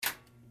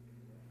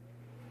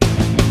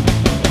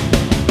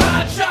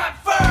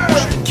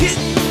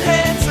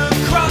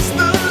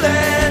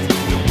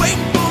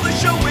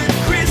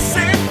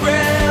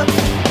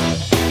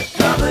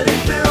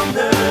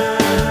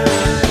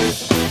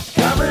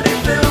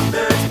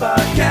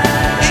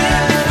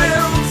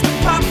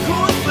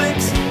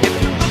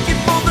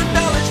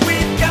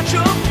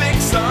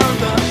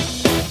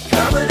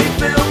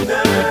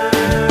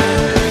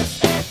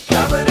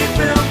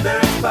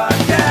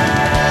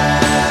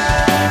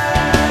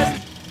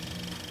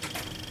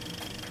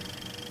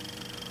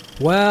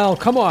Well,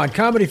 come on.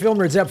 Comedy Film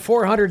Nerds up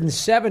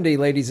 470,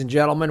 ladies and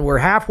gentlemen. We're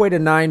halfway to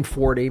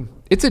 940.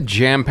 It's a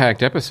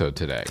jam-packed episode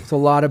today. It's a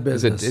lot of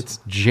business. It's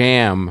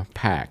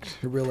jam-packed.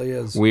 It really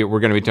is. We're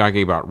going to be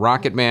talking about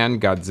Rocketman,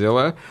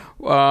 Godzilla.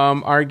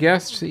 Our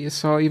guest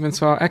even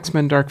saw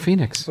X-Men Dark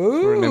Phoenix. Ooh.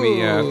 We're going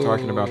to be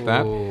talking about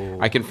that.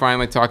 I can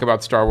finally talk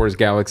about Star Wars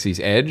Galaxy's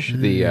Edge.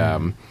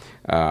 The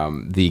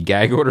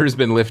gag order has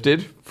been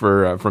lifted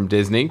from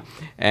Disney.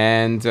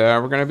 And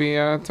we're going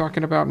to be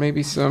talking about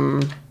maybe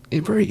some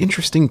very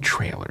interesting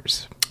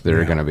trailers that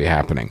are going to be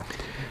happening.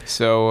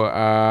 So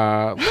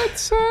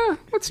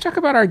let's talk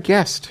about our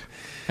guest.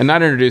 And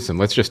not introduce him.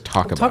 Let's just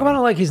talk about him. Talk about it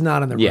like he's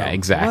not in the room. Yeah,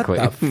 exactly.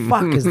 What the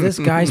fuck is this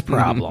guy's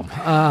problem?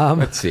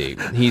 Let's see.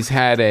 He's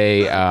had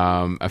a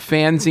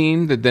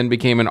fanzine that then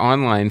became an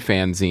online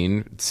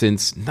fanzine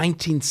since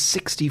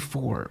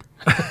 1964.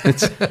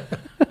 It's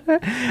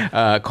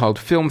called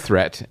Film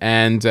Threat.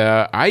 And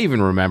I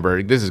even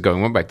remember, this is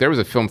going one back, there was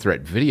a Film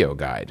Threat video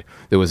guide.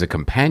 There was a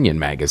companion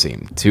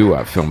magazine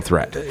to Film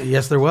Threat.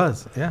 Yes, there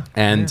was. Yeah.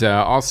 And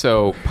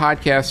also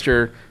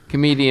podcaster,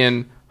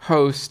 comedian,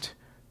 host,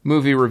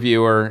 movie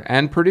reviewer,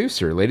 and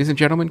producer. Ladies and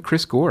gentlemen,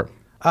 Chris Gore.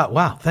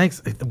 Wow, thanks.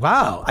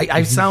 Wow,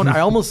 I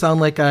almost sound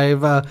like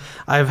I've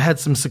had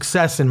some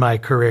success in my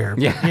career.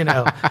 Yeah. You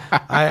know,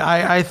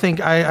 I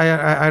think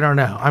I don't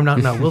know. I'm not.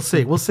 No, we'll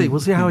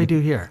see how I do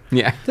here.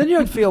 Yeah. Then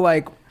you feel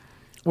like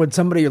when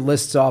somebody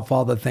lists off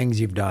all the things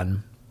you've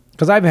done,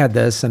 because I've had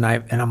this, and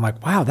I'm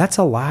like, wow, that's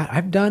a lot.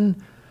 I've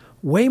done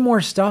way more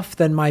stuff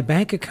than my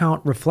bank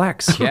account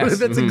reflects. Yes.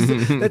 That's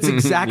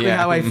exactly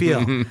how I feel.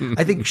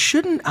 I think,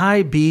 shouldn't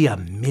I be a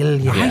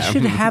millionaire? I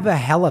should have a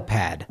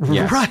helipad.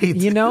 Yes. Right.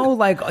 You know,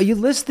 like you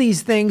list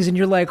these things and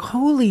you're like,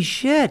 holy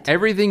shit.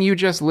 Everything you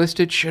just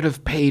listed should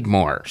have paid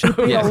more.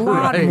 A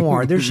lot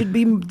more. There should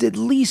be at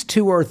least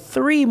 2 or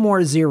 3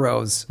 more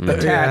zeros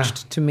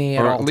attached to me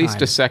Or all at least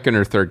times. a second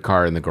or third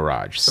car in the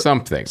garage.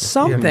 Something.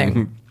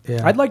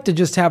 Yeah. I'd like to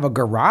just have a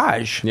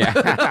garage. Yeah.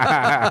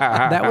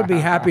 That would be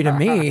happy to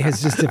me.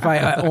 It's just if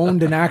I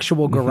owned an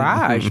actual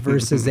garage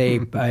versus a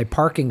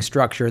parking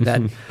structure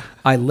that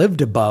I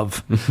lived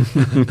above.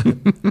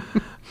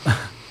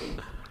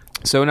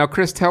 So now,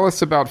 Chris, tell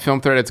us about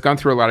Film Threat. It's gone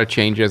through a lot of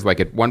changes. Like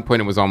at one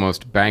point it was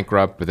almost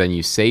bankrupt, but then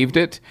you saved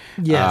it.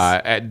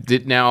 Yes.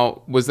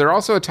 Was there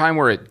also a time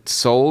where it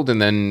sold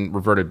and then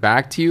reverted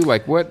back to you?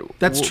 Like what?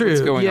 That's true.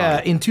 What's going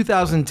on? In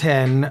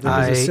 2010, There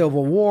was a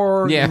civil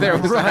war. Yeah, there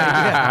was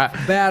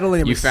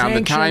battling. You found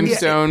the time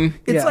stone.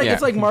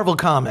 It's like Marvel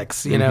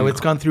Comics. You know, it's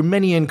gone through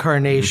many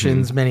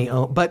incarnations,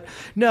 but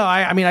no,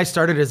 I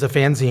started as a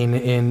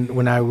fanzine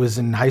when I was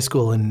in high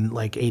school in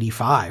like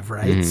 '85,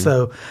 right?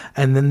 So,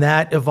 and then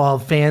that evolved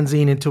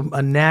fanzine into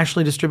a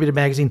nationally distributed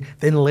magazine.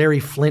 Then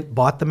Larry Flint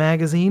bought the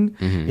magazine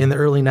in the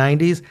early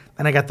 '90s.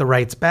 Then I got the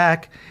rights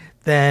back.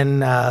 Then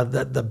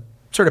the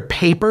sort of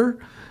paper,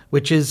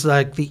 which is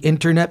like the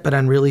internet, but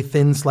on really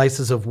thin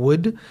slices of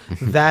wood.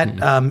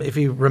 That, if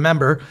you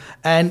remember.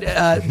 And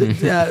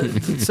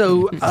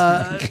so...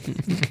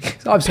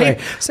 I'm sorry.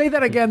 Say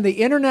that again. The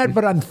internet,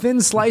 but on thin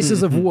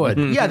slices of wood.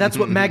 Yeah, that's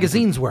what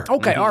magazines were.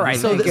 Okay, all right.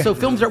 So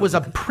Film Threat was a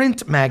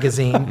print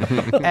magazine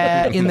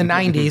in the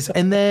 90s.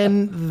 And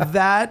then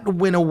that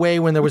went away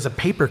when there was a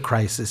paper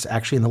crisis,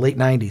 actually, in the late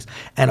 90s.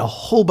 And a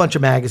whole bunch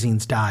of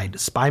magazines died.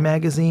 Spy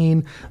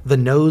Magazine, The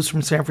Nose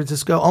from San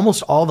Francisco,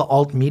 almost all the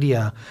alt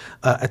media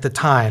at the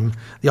time,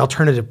 the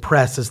alternative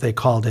press, as they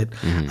called it,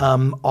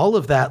 all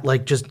of that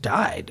just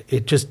died.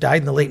 It just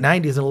died in the late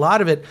 90s. And a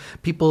lot of it,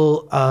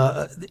 people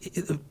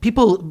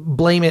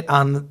blame it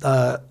on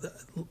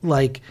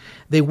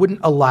they wouldn't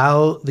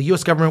allow, the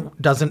U.S.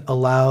 government doesn't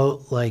allow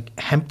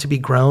hemp to be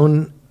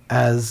grown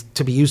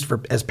to be used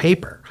as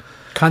paper.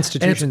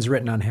 Constitution's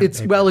written on hemp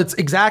paper.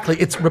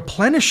 It's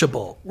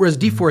replenishable, whereas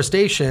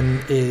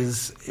deforestation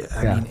is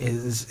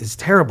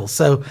terrible.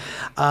 So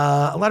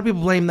a lot of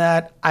people blame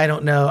that. I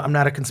don't know. I'm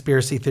not a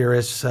conspiracy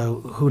theorist,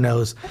 so who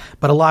knows?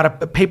 But a lot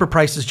of paper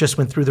prices just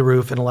went through the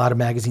roof, and a lot of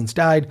magazines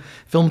died.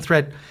 Film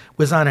Threat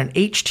was on an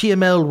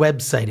HTML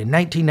website in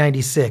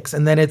 1996,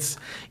 and then it's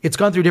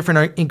gone through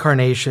different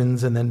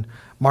incarnations, and then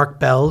Mark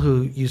Bell,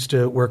 who used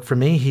to work for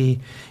me,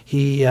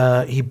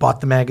 he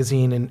bought the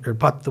magazine or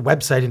bought the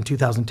website in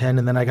 2010,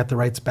 and then I got the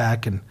rights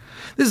back. And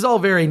this is all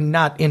very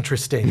not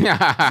interesting.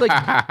 It's like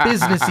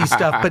businessy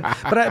stuff, but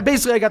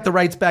I got the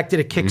rights back. Did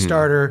a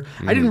Kickstarter.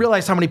 I didn't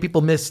realize how many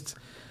people missed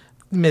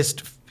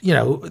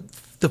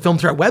the Film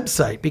Threat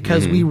website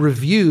because we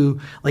review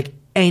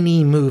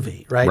any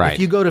movie, right? If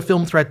you go to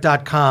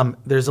filmthreat.com,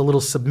 there's a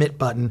little submit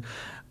button.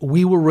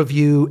 We will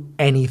review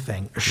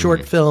anything, a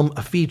short film,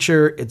 a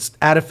feature. It's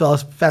at a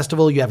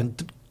festival.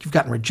 You've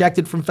gotten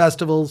rejected from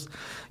festivals,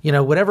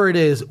 whatever it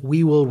is,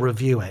 we will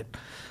review it.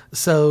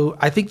 So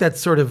I think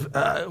that's sort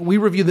of, we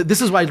review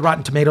this is why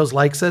Rotten Tomatoes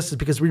likes us, is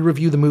because we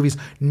review the movies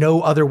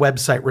no other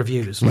website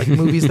reviews, like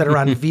movies that are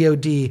on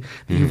VOD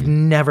that you've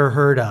never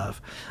heard of.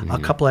 A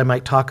couple I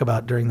might talk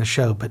about during the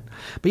show, but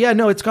yeah,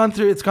 no, it's gone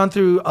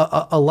through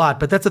a lot.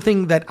 But that's the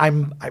thing that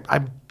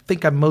I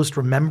think I'm most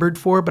remembered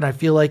for. But I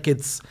feel like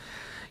it's,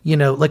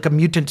 like a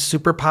mutant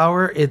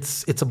superpower.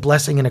 It's a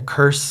blessing and a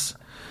curse.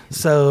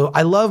 So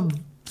I love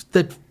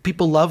that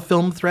people love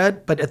Film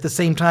Threat, but at the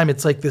same time,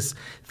 it's like this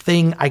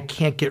thing I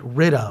can't get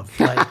rid of.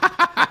 Like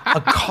a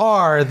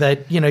car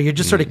that, you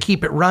just sort of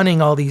keep it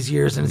running all these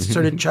years and it's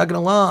sort of chugging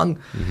along.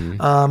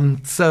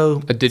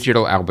 So a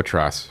digital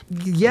albatross.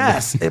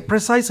 Yes,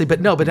 precisely.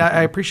 But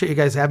I appreciate you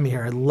guys having me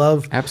here. I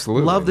love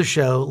the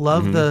show.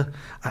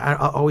 I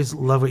always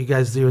love what you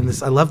guys do in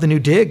this. I love the new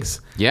digs.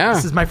 Yeah.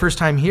 This is my first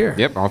time here.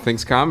 Yep. All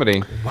things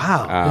comedy.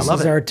 Wow. This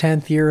is our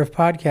 10th year of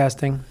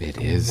podcasting.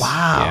 It is.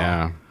 Wow.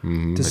 Yeah.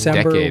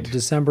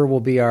 December will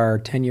be our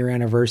 10-year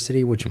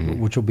anniversary, which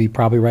will be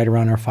probably right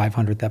around our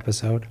 500th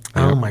episode.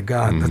 Oh my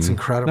God, that's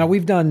incredible. Now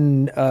we've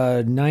done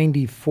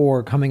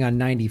 94, coming on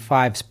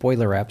 95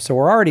 spoiler reps, so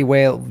we're already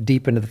way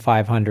deep into the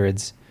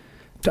 500s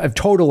of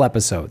total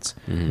episodes.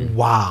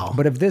 Wow.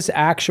 But if this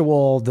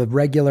the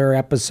regular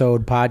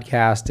episode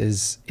podcast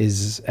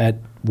is at,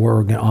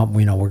 we're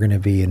gonna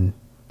be in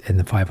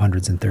the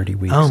 500s in 30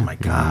 weeks. Oh my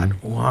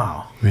God!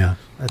 Wow. Yeah,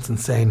 that's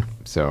insane.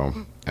 So.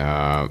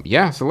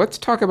 So let's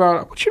talk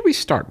about, what should we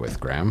start with,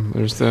 Graham?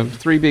 There's the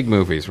 3 big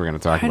movies we're going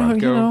to talk about.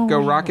 Go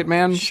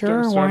Rocketman.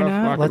 Sure, why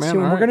not? Let's do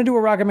it. We're going to do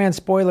a Rocketman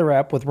spoiler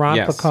rep with Ron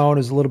Pacone,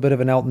 who's a little bit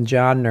of an Elton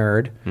John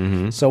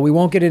nerd. So we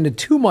won't get into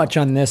too much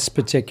on this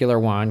particular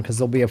one because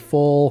there'll be a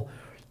full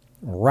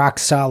rock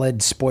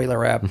solid spoiler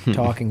rep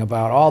talking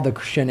about all the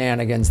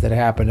shenanigans that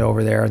happened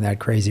over there in that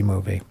crazy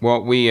movie.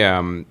 Well, we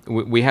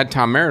had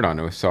Tom Merritt on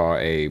who saw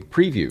a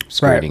preview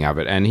screening of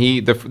it, and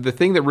the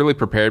thing that really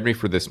prepared me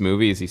for this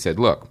movie is he said,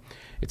 look,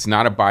 it's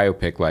not a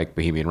biopic like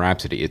Bohemian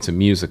Rhapsody, it's a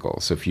musical.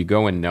 So if you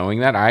go in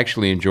knowing that, I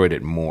actually enjoyed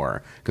it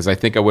more because I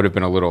think I would have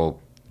been a little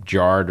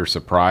jarred or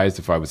surprised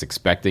if I was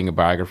expecting a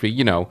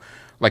biography,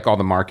 like all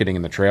the marketing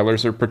and the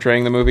trailers are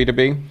portraying the movie to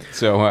be.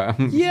 So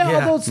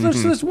although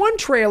there's one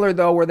trailer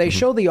though where they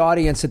show the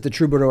audience at the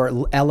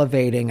Troubadour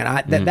elevating,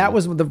 and that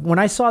was when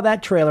I saw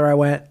that trailer, I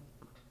went,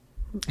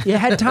 yeah.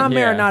 Had Tom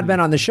Merritt not been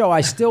on the show, I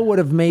still would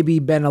have maybe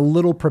been a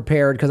little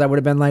prepared because I would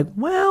have been like,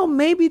 well,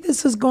 maybe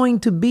this is going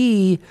to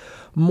be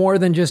more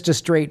than just a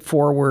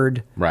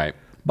straightforward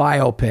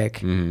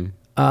biopic.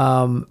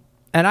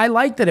 And I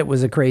liked that it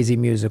was a crazy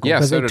musical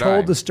because they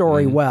told the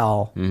story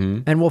well.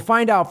 And we'll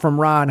find out from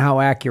Ron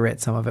how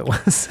accurate some of it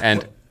was.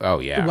 And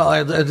well,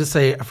 I just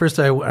say first,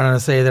 I want to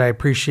say that I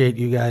appreciate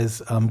you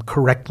guys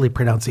correctly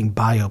pronouncing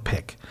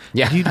biopic.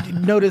 Yeah. Do you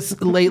notice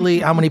lately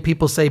how many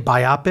people say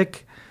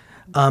biopic?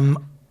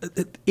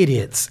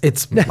 Idiots.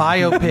 It's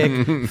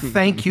biopic.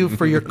 Thank you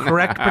for your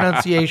correct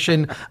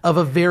pronunciation of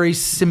a very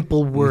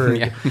simple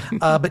word.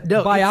 But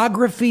no,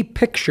 biography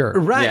picture.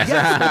 Right. Yes.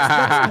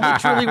 Yeah.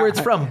 That's literally where it's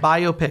from.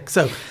 Biopic.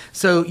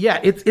 So yeah,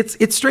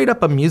 it's straight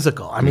up a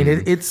musical. I mean,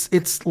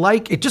 it's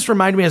like, it just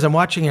reminded me as I'm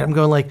watching it, I'm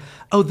going like,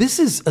 oh, this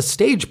is a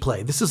stage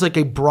play. This is like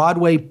a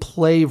Broadway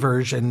play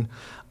version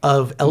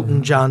of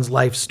Elton John's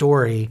life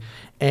story.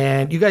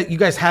 And you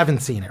guys haven't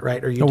seen it,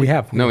 right? Or we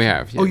have. No, we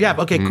have. Yeah. Oh, you have?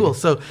 Okay, cool.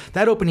 So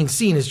that opening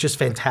scene is just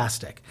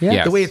fantastic. Yeah.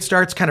 Yes. The way it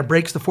starts kind of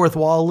breaks the fourth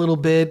wall a little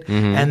bit,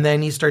 and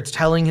then he starts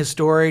telling his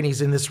story, and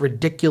he's in this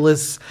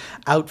ridiculous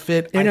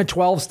outfit. In a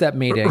 12-step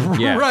meeting.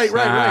 Yes.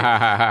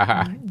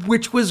 Right.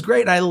 Which was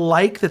great. I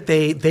like that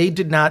they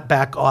did not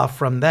back off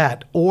from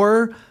that.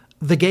 Or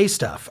the gay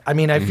stuff. I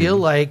mean, I feel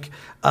like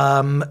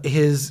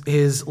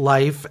his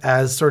life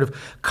as sort of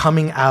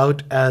coming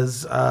out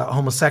as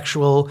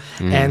homosexual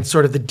and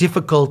sort of the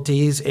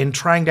difficulties in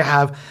trying to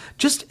have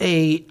just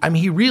he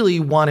really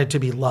wanted to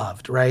be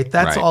loved, right?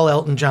 That's all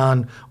Elton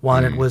John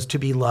wanted was to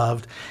be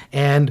loved.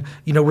 And,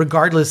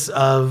 regardless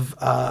of,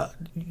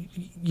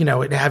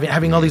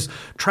 having all these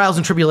trials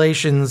and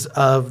tribulations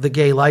of the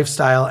gay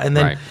lifestyle and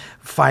then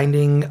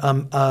finding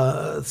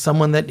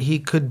someone that he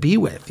could be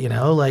with,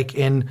 like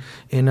in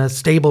a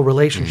stable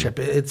relationship.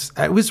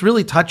 It was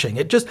really touching.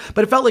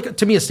 But it felt like,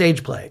 to me, a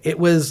stage play. It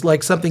was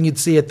like something you'd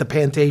see at the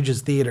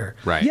Pantages Theater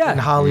in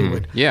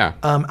Hollywood. Yeah.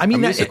 I mean,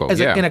 a musical, as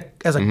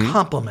a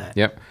compliment.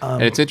 Yep.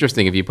 And it's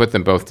interesting, if you put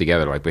them both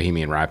together, like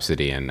Bohemian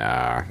Rhapsody and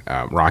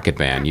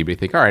Rocketman, you'd be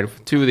thinking, all right,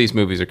 if 2 of these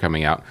movies are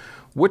coming out,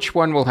 which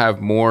one will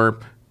have more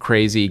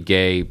crazy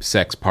gay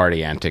sex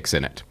party antics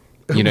in it?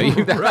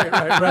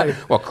 Right.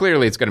 Well,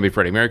 clearly it's going to be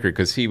Freddie Mercury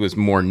because he was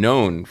more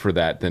known for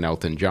that than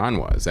Elton John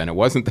was, and it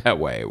wasn't that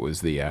way. It was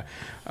the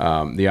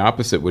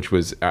opposite, which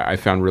was I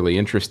found really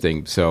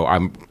interesting. So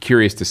I'm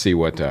curious to see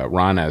what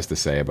Ron has to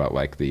say about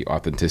like the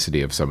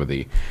authenticity of some of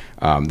the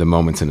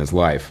moments in his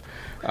life.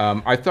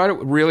 I thought it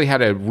really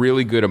had a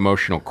really good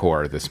emotional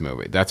core, this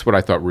movie. That's what I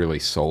thought really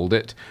sold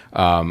it.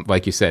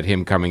 Like you said,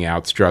 him coming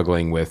out,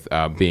 struggling with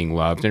being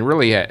loved, and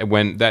really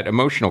when that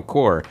emotional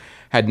core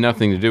had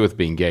nothing to do with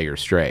being gay or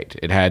straight.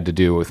 It had to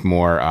do with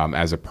more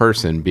as a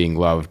person being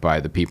loved by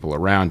the people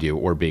around you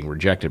or being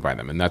rejected by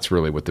them. And that's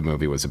really what the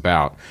movie was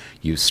about.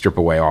 You strip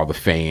away all the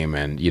fame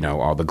and,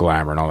 all the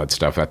glamour and all that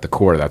stuff. At the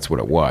core, that's what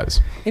it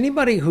was.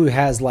 Anybody who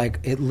has like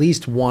at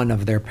least one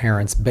of their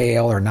parents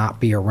bail or not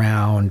be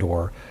around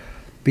or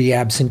be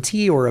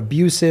absentee or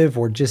abusive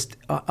or just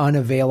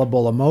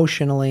unavailable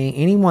emotionally,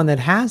 anyone that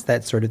has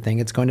that sort of thing,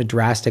 it's going to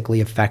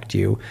drastically affect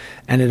you.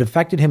 And it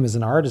affected him as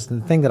an artist.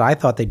 And the thing that I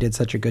thought they did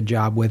such a good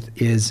job with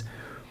is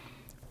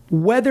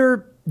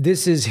whether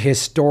this is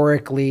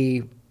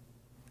historically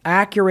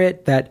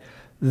accurate, that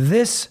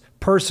this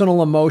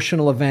personal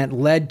emotional event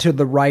led to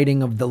the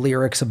writing of the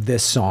lyrics of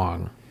this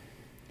song.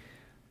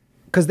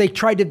 Because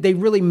they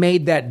really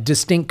made that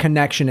distinct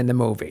connection in the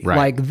movie. Right.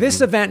 Like,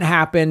 this event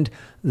happened,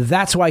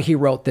 that's why he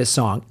wrote this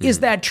song. Is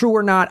that true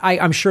or not?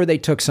 I'm sure they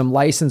took some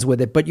license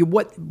with it. But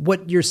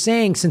what you're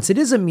saying, since it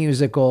is a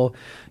musical,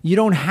 you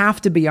don't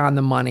have to be on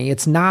the money.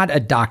 It's not a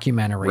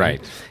documentary.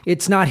 Right.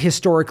 It's not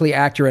historically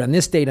accurate on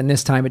this date and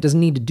this time. It doesn't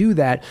need to do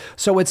that.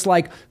 So it's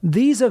like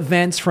these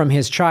events from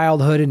his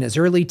childhood and his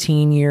early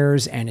teen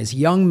years and his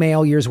young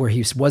male years where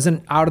he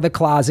wasn't out of the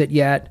closet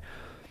yet,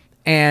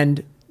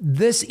 and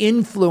this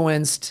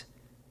influenced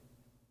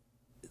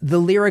the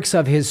lyrics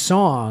of his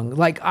song.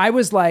 Like, I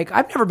was like,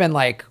 I've never been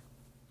like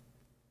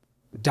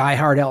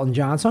diehard Elton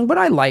John song, but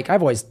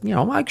I've always,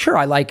 like, sure,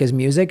 I like his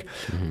music.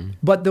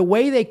 But the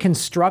way they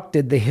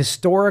constructed the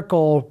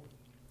historical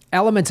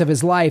elements of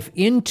his life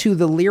into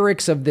the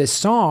lyrics of this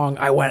song,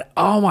 I went,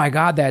 oh my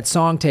God, that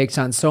song takes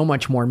on so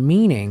much more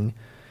meaning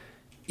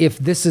if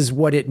this is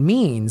what it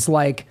means.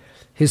 Like,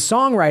 his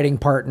songwriting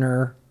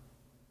partner,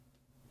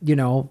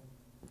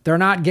 they're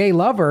not gay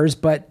lovers,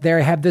 but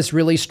they have this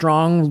really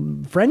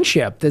strong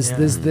friendship.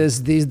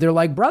 They're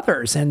like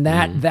brothers. And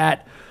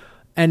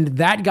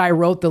that guy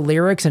wrote the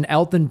lyrics, and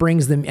Elton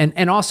brings them.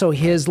 And also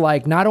his,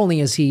 like, not only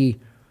is he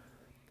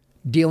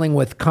dealing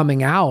with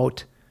coming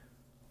out,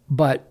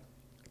 but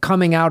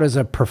coming out as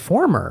a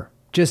performer.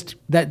 Just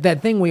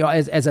that thing we all,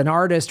 as an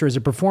artist or as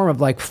a performer,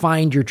 of like,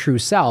 find your true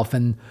self.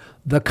 And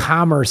the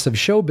commerce of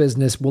show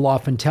business will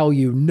often tell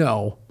you,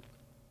 no,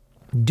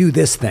 do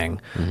this thing,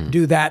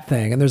 do that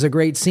thing. And there's a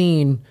great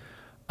scene,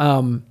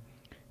 when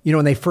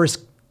they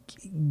first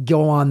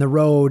go on the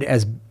road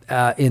as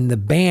in the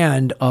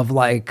band of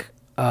like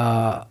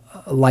an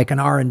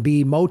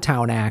R&B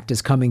Motown act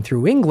is coming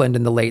through England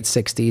in the late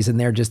 60s.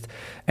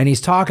 And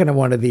he's talking to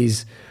one of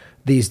these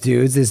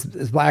dudes, this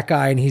black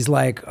guy, and he's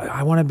like,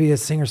 I want to be a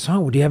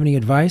singer-songwriter. Do you have any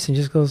advice? And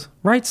he just goes,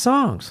 write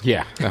songs.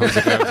 Yeah. That was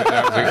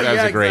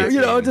a great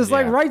scene.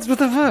 Like, write what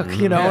the fuck,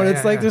 and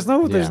it's like, there's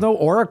no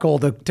oracle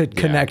to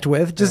connect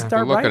with. Just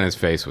start The look writing. on his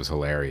face was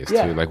hilarious,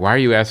 too. Like, why are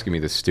you asking me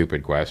this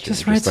stupid question?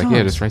 Just write songs.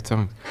 Just write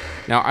songs.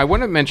 Now, I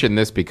want to mention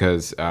this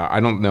because I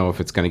don't know if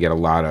it's going to get a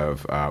lot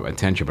of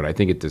attention, but I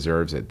think it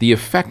deserves it. The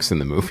effects in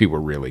the movie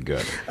were really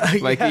good.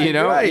 Like,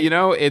 right.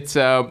 It's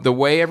the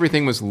way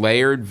everything was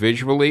layered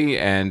visually,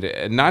 and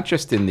not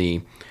just in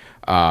the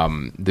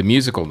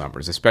musical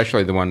numbers,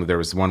 especially there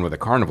was one with a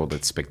carnival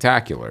that's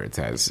spectacular. It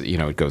has,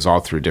 it goes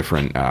all through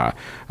different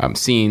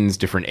scenes,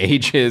 different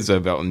ages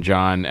of Elton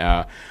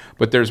John.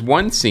 But there's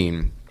one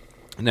scene.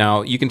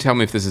 Now, you can tell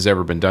me if this has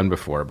ever been done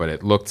before, but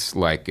it looks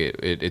like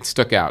it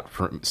stuck out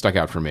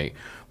for me.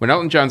 When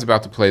Elton John's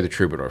about to play the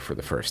Troubadour for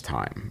the first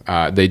time,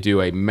 they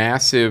do a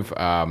massive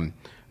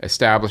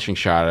establishing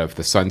shot of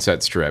the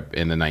Sunset Strip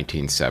in the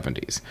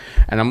 1970s.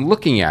 And I'm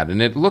looking at it,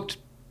 and it looked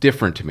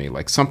different to me,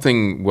 like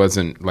something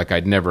wasn't like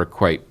I'd never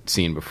quite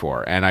seen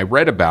before. And I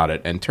read about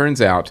it, and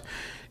turns out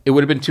it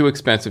would have been too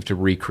expensive to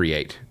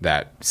recreate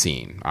that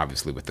scene,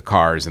 obviously with the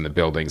cars and the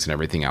buildings and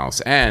everything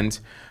else. And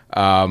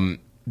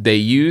they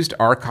used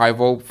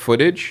archival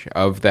footage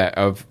of that.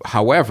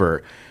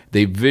 However,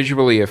 they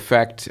they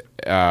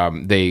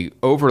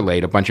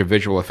overlaid a bunch of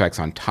visual effects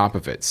on top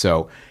of it,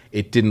 so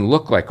it didn't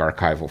look like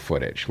archival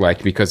footage,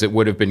 because it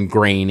would have been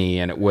grainy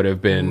and it would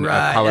have been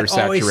color saturation.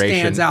 It always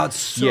stands out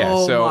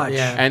so much.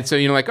 Yeah. And so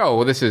like, oh,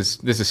 well, this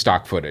is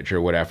stock footage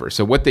or whatever.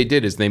 So what they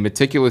did is they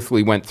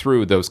meticulously went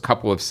through those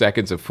couple of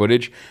seconds of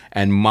footage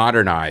and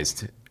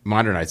modernized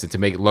it to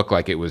make it look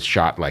like it was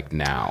shot like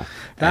now.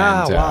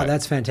 Wow,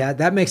 that's fantastic.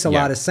 That makes a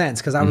lot of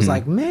sense, because I was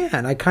like,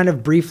 man, I kind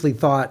of briefly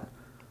thought,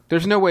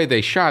 there's no way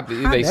they set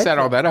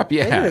all that up.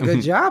 Yeah, they did a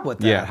good job with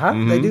that. Yeah. How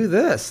did they do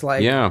this?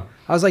 Like, I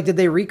was like, did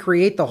they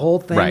recreate the whole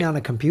thing on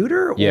a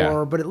computer?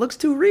 But it looks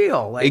too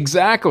real. Like,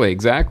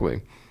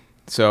 Exactly.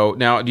 So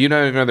now, do you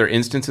know other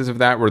instances of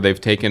that where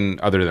they've taken,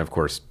 other than, of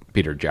course,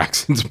 Peter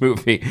Jackson's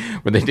movie,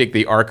 where they take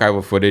the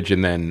archival footage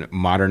and then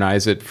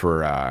modernize it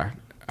for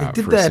they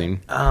did for that a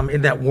scene?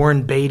 In that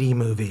Warren Beatty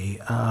movie.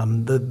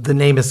 The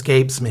name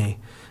escapes me,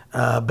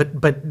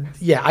 but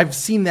yeah, I've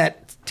seen that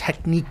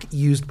technique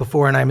used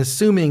before, and I'm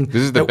assuming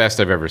this is the best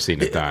I've ever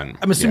seen it done.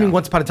 I'm assuming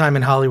Once Upon a Time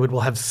in Hollywood will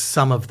have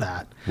some of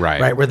that,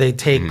 right? Where they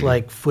take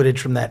like footage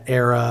from that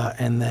era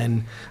and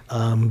then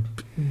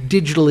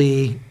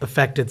digitally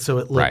affected so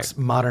it looks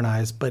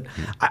modernized. But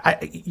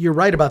you're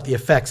right about the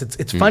effects.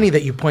 It's funny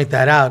that you point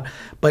that out,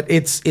 but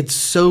it's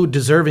so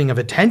deserving of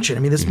attention.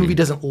 I mean, this movie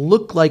doesn't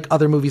look like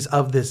other movies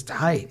of this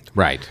type,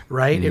 right?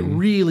 It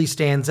really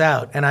stands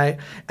out, and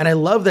I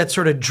love that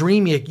sort of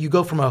dreamy. You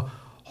go from a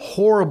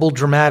horrible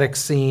dramatic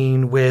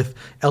scene with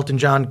Elton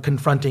John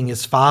confronting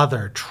his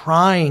father,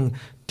 trying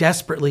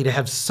desperately to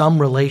have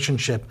some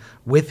relationship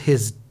with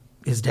his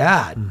his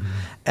dad,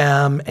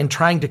 and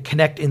trying to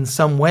connect in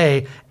some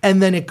way,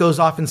 and then it goes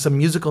off in some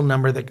musical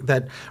number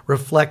that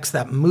reflects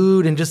that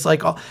mood, and just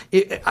like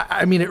it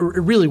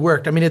really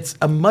worked. I mean, it's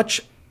a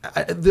much.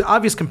 The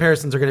obvious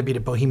comparisons are going to be to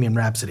Bohemian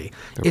Rhapsody.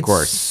 Of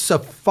course. It's a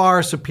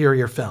far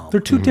superior film. They're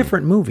two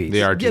different movies.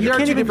 They are. Yeah, You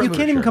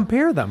can't even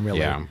compare them, really.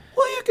 Yeah.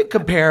 Well, you could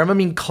compare them. I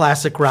mean,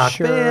 classic rock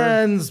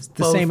bands,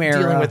 the same era.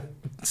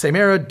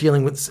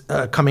 Dealing with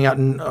coming out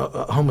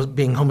and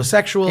being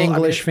homosexual.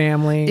 English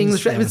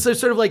families. It's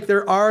sort of like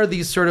there are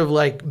these sort of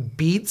like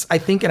beats, I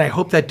think, and I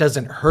hope that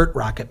doesn't hurt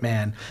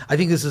Rocketman. I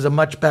think this is a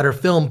much better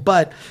film,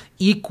 but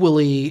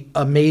equally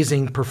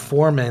amazing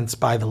performance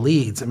by the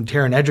leads. I mean,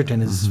 Taron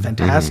Egerton is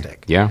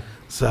fantastic. Yeah.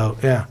 So,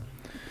 yeah.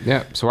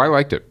 Yeah, so I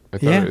liked it. I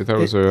thought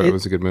it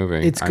was a good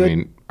movie. It's good. I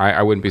mean,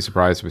 I wouldn't be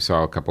surprised if we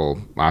saw a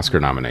couple Oscar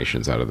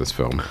nominations out of this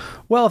film.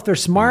 Well, if they're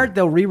smart,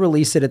 they'll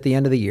re-release it at the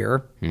end of the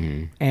year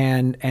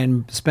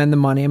and spend the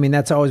money. I mean,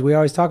 we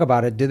always talk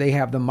about it. Do they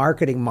have the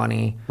marketing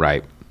money?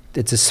 Right.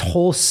 It's a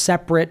whole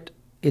separate.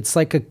 It's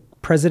like a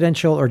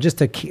presidential or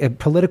just a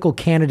political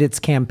candidate's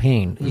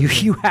campaign.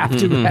 You have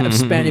to have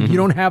spent. If you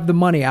don't have the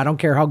money, I don't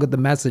care how good the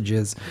message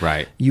is.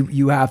 Right.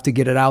 You have to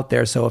get it out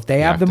there. So if they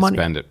have the money,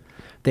 spend it.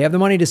 They have the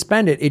money to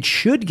spend it. It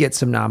should get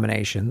some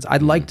nominations.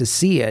 I'd like to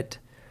see it,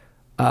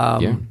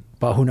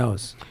 but who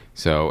knows?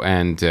 So,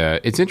 and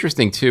it's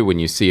interesting too when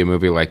you see a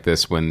movie like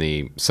this when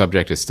the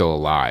subject is still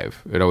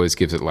alive. It always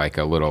gives it like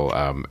a little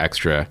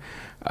extra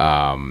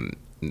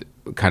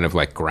kind of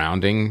like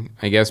grounding,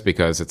 I guess,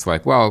 because it's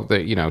like, well,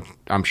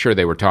 I'm sure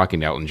they were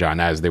talking to Elton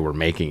John as they were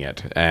making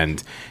it,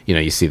 and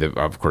you see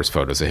of course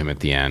photos of him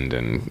at the end,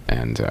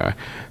 and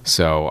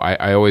so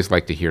I always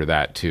like to hear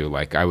that too.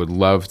 Like I would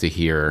love to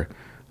hear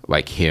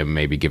like him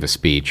maybe give a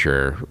speech,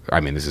 or I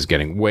mean, this is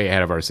getting way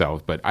ahead of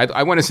ourselves, but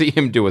I want to see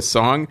him do a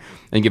song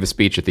and give a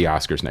speech at the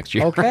Oscars next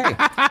year. Okay,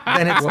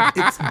 then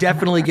it's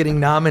definitely getting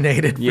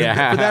nominated for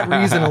that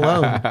reason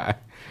alone.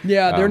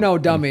 Yeah, they're no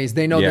dummies.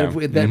 They know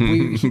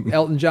that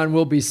Elton John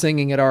will be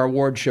singing at our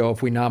award show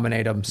if we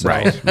nominate him. So.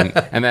 Right,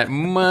 and that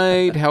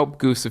might help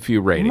goose a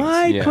few ratings.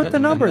 Might put the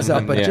numbers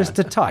up, but just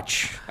a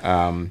touch.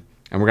 And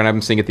we're gonna have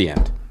him sing at the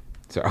end.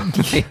 So,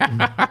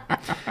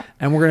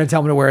 and we're gonna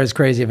tell him to wear as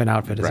crazy of an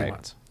outfit as he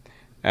wants.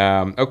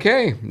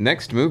 Okay,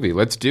 next movie.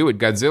 Let's do it.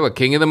 Godzilla,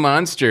 King of the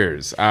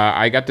Monsters.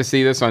 I got to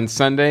see this on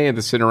Sunday at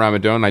the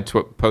Cinerama Dome. I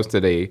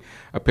posted a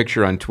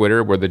picture on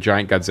Twitter where the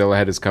giant Godzilla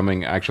head is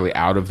coming actually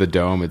out of the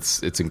dome.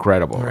 It's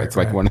incredible. It's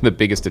like one of the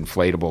biggest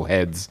inflatable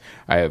heads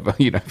I've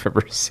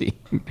ever seen.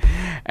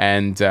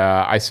 And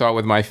I saw it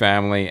with my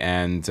family,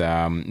 and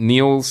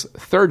Neil's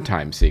third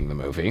time seeing the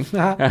movie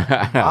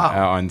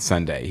on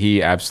Sunday.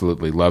 He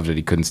absolutely loved it.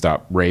 He couldn't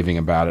stop raving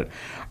about it.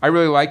 I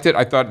really liked it.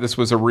 I thought this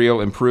was a real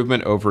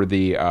improvement over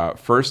the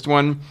first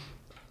one.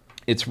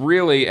 It's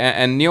really,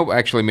 and Neil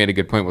actually made a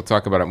good point. We'll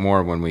talk about it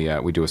more when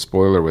we do a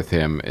spoiler with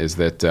him, is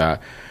that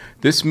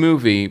this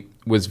movie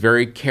was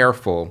very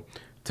careful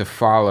to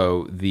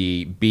follow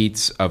the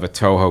beats of a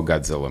Toho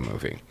Godzilla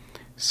movie.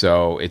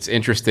 So it's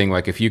interesting,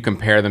 like if you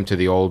compare them to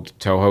the old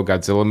Toho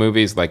Godzilla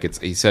movies,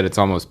 like he said it's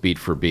almost beat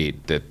for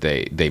beat that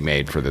they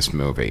made for this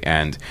movie.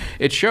 And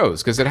it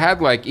shows, because it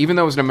had like, even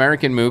though it was an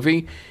American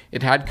movie,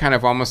 it had kind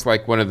of almost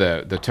like one of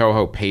the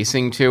Toho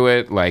pacing to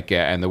it, like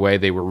and the way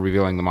they were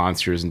revealing the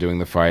monsters and doing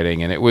the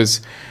fighting. And it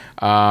was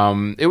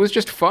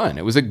just fun.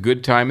 It was a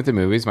good time at the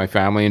movies. My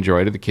family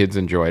enjoyed it. The kids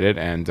enjoyed it.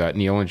 And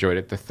Neil enjoyed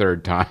it the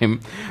third time.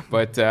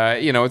 But,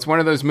 it's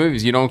one of those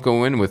movies you don't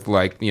go in with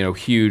like,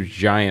 huge,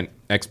 giant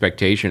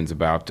expectations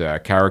about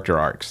character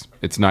arcs.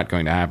 It's not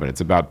going to happen. It's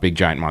about big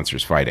giant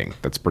monsters fighting.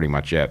 That's pretty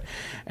much it.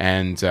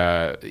 And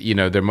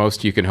the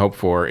most you can hope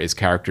for is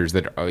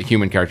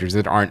human characters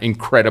that aren't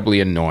incredibly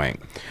annoying.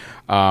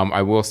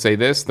 I will say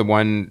this, the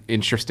one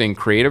interesting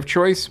creative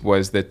choice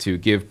was that to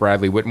give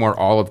Bradley Whitmore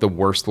all of the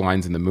worst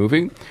lines in the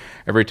movie.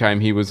 Every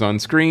time he was on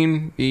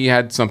screen, he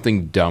had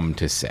something dumb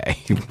to say.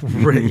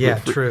 Yeah,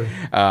 true.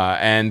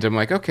 And I'm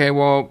like, okay,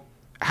 well,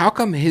 how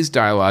come his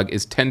dialogue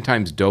is 10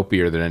 times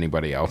dopier than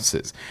anybody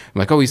else's? I'm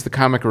like, oh, he's the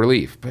comic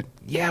relief. But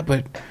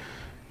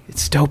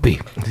it's dopey.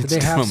 Did they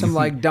have some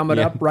like dumb it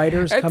up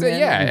writers come in?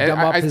 Yeah, and dumb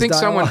up I his think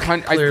dialogue?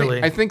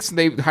 I think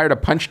they hired a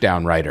punch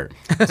down writer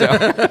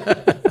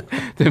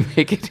to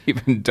make it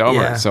even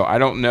dumber. Yeah. So I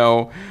don't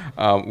know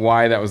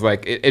why that was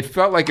like. It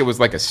felt like it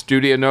was like a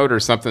studio note or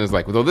something. It's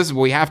like, well,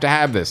 we have to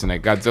have this in a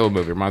Godzilla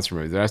movie or monster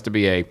movie. There has to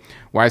be a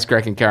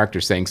wisecracking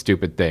character saying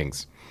stupid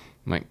things.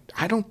 I'm like,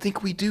 I don't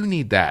think we do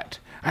need that.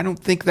 I don't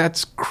think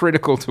that's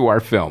critical to our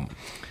film.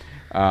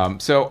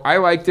 So I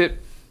liked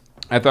it.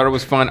 I thought it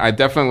was fun. I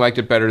definitely liked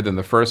it better than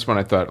the first one.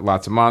 I thought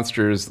lots of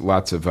monsters,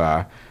 lots of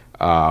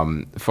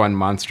fun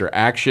monster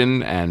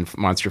action and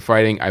monster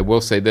fighting. I will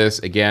say this,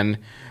 again,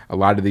 a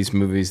lot of these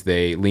movies,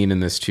 they lean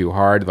in this too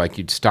hard. Like,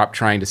 you'd stop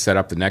trying to set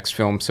up the next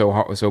film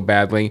so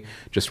badly.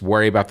 Just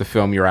worry about the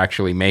film you're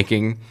actually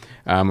making.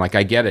 Like,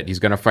 I get it. He's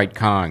going to fight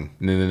Kong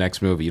in the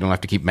next movie. You don't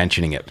have to keep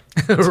mentioning it.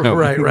 So.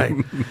 Right.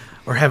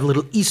 Or have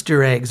little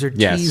Easter eggs or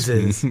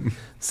teases.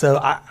 So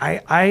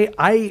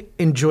I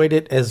enjoyed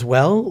it as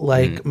well.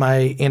 Like,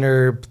 my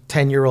inner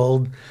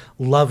 10-year-old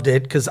loved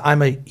it because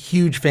I'm a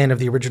huge fan of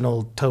the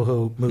original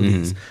Toho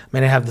movies. I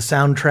mean, I have the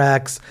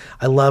soundtracks.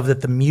 I love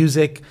that the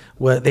music,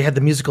 they had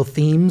the musical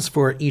themes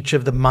for each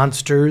of the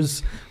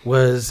monsters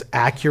was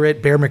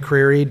accurate. Bear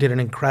McCreary did an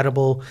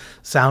incredible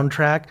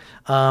soundtrack.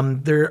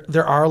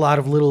 There are a lot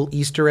of little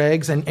Easter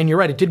eggs, and you're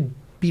right, it did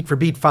beat for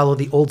beat follow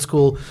the old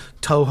school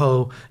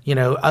Toho.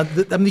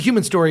 The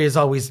human story is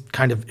always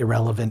kind of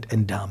irrelevant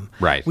and dumb.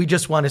 Right. We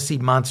just want to see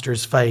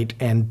monsters fight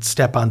and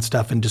step on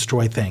stuff and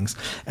destroy things.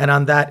 And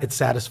on that, it's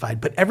satisfied.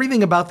 But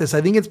everything about this,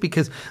 I think it's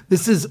because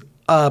this is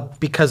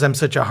because I'm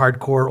such a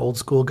hardcore old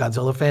school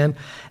Godzilla fan.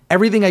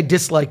 Everything I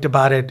disliked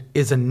about it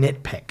is a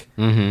nitpick.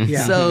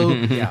 Yeah. So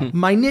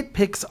my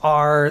nitpicks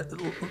are,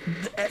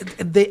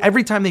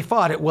 every time they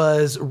fought, it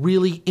was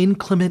really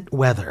inclement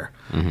weather.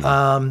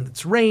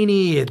 It's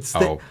rainy.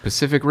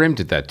 Pacific Rim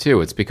did that too.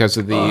 It's because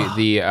of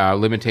the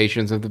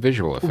limitations of the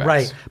visual effects.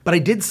 Right. But I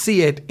did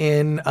see it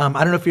in, I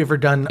don't know if you've ever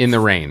done... In the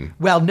rain.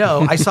 Well,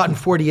 no, I saw it in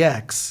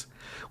 40X.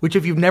 Which,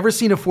 if you've never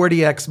seen a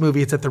 40X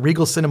movie, it's at the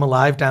Regal Cinema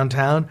Live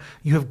downtown.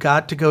 You have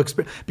got to go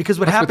experience, because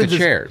what happens with the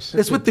chairs.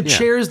 It's with the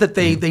chairs that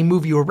they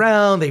move you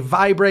around, they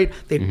vibrate,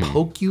 they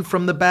poke you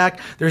from the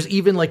back. There's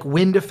even like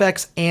wind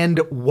effects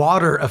and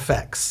water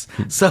effects.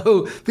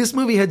 So this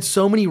movie had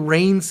so many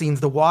rain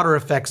scenes. The water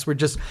effects were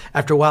just,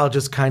 after a while,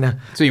 just kind of.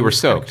 So you were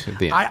soaked at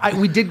the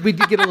end. We did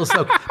get a little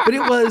soaked,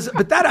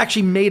 but that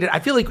actually made it. I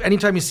feel like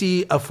anytime you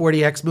see a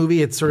 40X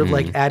movie, it's sort of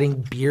like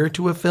adding beer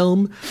to a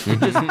film. It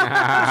just makes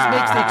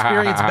the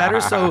experience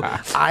better. So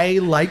I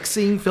like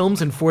seeing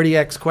films in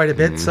 40X quite a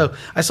bit. So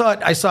I saw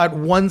it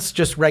once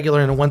just regular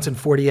and once in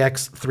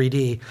 40X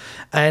 3D.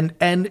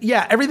 And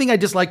yeah, everything I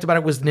disliked about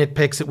it was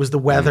nitpicks. It was the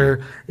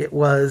weather. It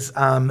was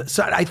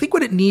so I think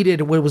what it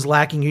needed, what it was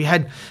lacking, you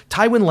had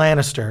Tywin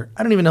Lannister.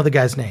 I don't even know the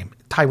guy's name.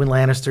 Tywin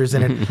Lannister's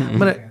in it. I'm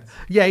gonna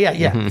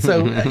yeah.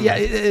 So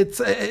it's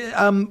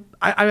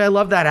I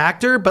love that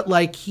actor, but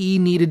like they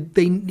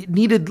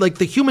needed like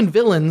the human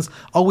villains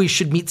always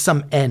should meet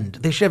some end.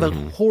 They should have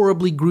a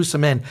horribly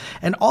gruesome end.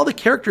 And all the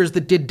characters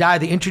that did die,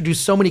 they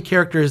introduced so many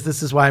characters.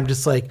 This is why I'm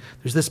just like,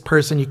 there's this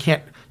person you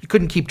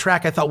couldn't keep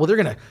track. I thought, well, they're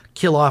gonna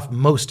kill off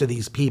most of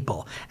these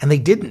people, and they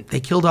didn't. They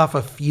killed off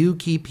a few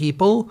key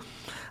people.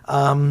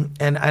 And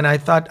I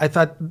thought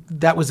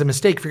that was a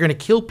mistake. If you're going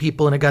to kill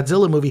people in a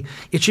Godzilla movie,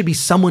 it should be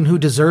someone who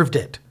deserved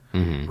it.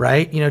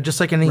 Right? Just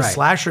like in any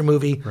slasher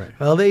movie,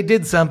 well, they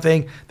did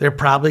something, they're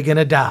probably going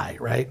to die,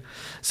 right?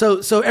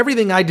 So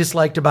everything I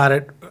disliked about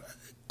it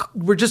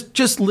were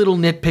just little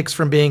nitpicks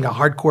from being a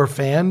hardcore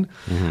fan.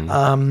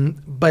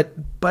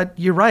 But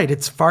you're right,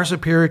 it's far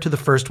superior to the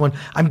first one.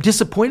 I'm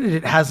disappointed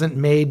it hasn't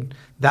made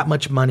that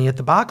much money at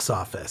the box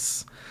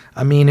office.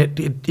 I mean, I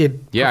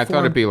thought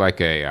it'd be like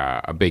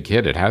a big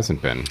hit. It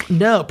hasn't been.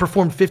 No, it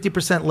performed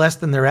 50% less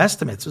than their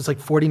estimates. It was like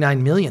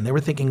 49 million. They were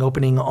thinking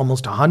opening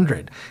almost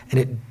 100, and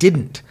it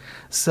didn't.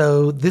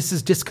 So this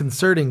is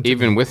disconcerting.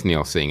 Even with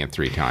Neil seeing it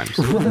 3 times.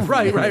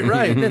 Right.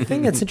 The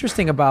thing that's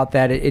interesting about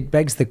that, it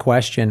begs the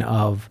question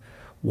of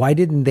why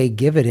didn't they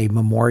give it a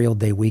Memorial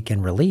Day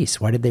weekend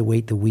release? Why did they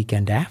wait the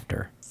weekend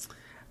after?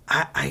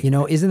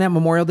 Isn't that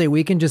Memorial Day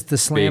weekend just the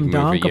slam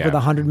dunk over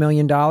the $100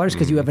 million?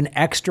 Because you have an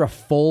extra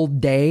full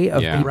day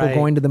of people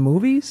going to the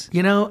movies?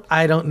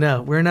 I don't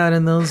know. We're not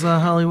in those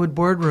Hollywood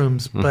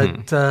boardrooms,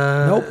 but...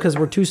 Nope, because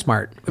we're too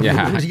smart.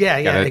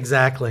 Yeah,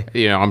 exactly.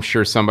 I'm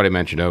sure somebody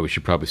mentioned, we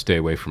should probably stay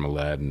away from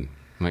Aladdin.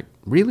 I'm like,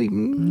 really?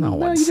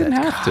 No, you didn't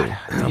have to.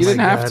 You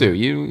didn't have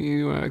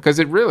to. Because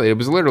it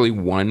was literally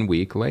 1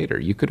 week later.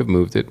 You could have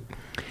moved it.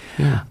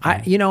 Yeah.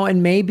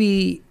 And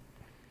maybe...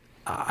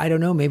 I don't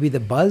know. Maybe the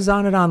buzz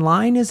on it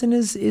online isn't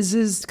as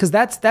because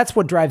that's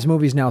what drives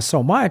movies now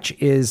so much.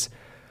 Is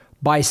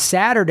by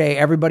Saturday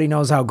everybody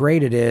knows how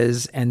great it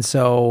is, and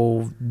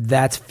so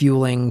that's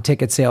fueling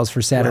ticket sales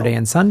for Saturday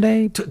and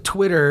Sunday.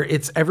 Twitter,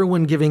 it's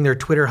everyone giving their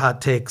Twitter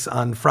hot takes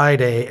on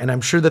Friday, and I'm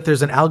sure that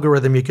there's an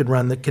algorithm you could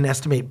run that can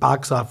estimate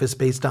box office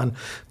based on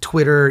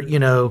Twitter,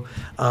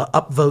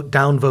 upvote,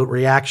 downvote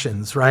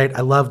reactions. Right?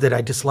 I loved it.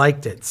 I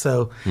disliked it.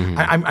 So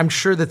I'm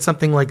sure that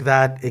something like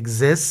that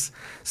exists.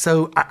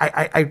 So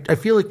I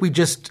feel like we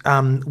just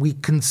we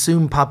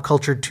consume pop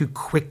culture too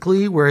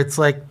quickly, where it's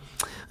like,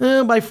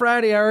 by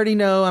Friday I already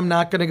know I'm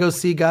not going to go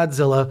see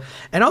Godzilla.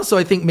 And also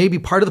I think maybe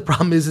part of the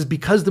problem is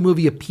because the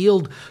movie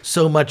appealed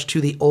so much to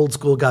the old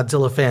school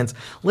Godzilla fans.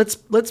 Let's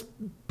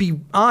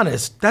be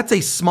honest, that's a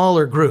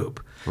smaller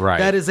group. Right.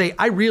 That is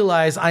I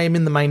realize I am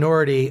in the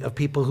minority of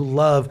people who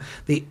love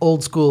the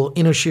old school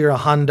Inoshira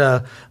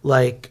Honda,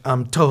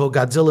 Toho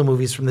Godzilla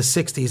movies from the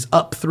 60s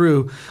up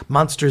through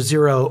Monster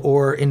Zero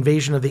or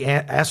Invasion of the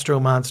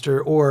Astro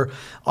Monster, or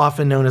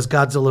often known as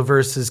Godzilla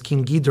versus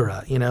King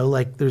Ghidorah.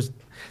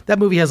 That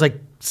movie has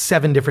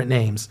 7 different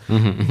names.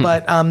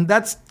 But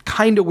that's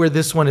kind of where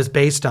this one is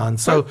based on.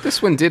 So but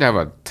this one did have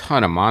a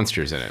ton of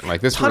monsters in it.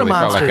 Like this really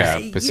felt like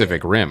a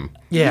Pacific Rim.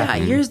 Yeah.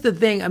 Here's the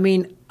thing. I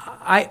mean,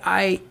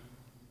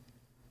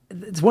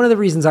 it's one of the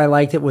reasons I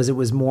liked it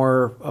was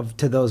more of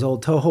to those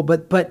old Toho,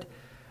 but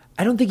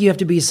I don't think you have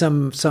to be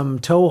some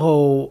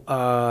Toho,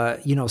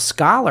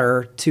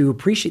 scholar to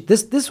appreciate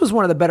this. This was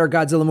one of the better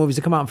Godzilla movies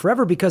to come out in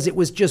forever because it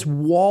was just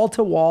wall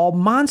to wall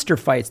monster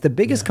fights. The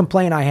biggest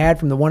complaint I had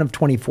from the one of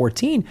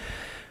 2014,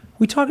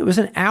 it was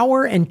an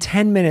hour and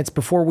 10 minutes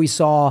before we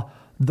saw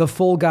the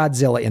full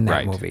Godzilla in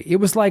that movie. It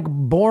was like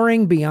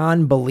boring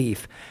beyond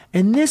belief.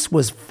 And this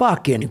was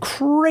fucking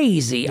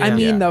crazy. Yeah. I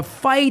mean, the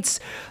fights,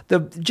 the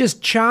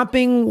just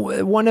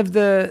chomping one of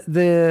the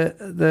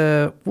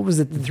what was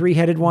it, the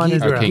 3-headed one?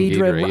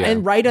 Ghidorah,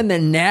 and right on the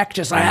neck,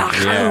 just like,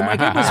 like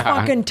it was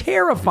fucking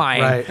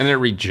terrifying. Right. And it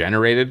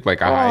regenerated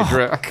like a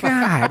Hydra.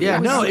 God.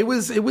 It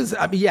was,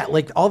 I mean,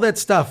 like all that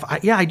stuff. I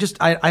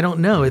don't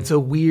know. It's a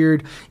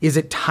weird, is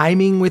it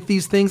timing with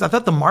these things? I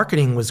thought the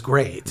marketing was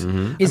great.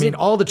 Mm-hmm.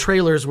 All the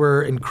trailers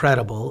were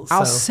incredible. So.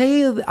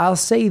 I'll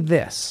say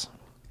this.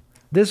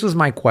 This was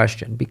my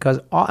question because,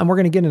 and we're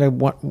going to get into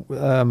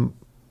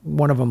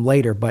one of them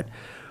later, but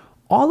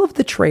all of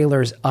the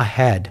trailers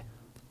ahead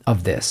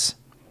of this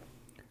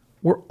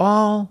were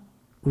all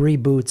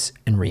reboots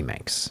and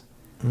remakes.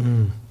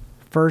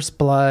 First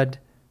Blood,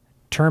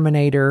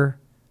 Terminator.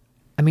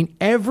 I mean,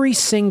 every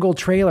single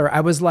trailer,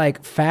 I was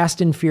like, Fast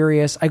and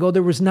Furious. I go,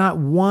 there was not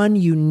one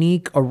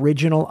unique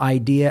original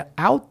idea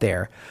out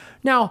there.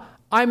 Now,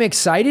 I'm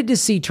excited to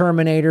see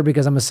Terminator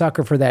because I'm a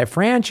sucker for that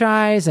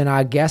franchise, and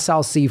I guess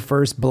I'll see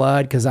First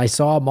Blood because I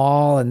saw them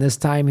all, and this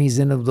time he's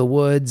into the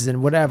woods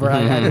and whatever.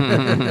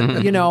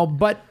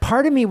 But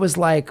part of me was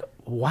like,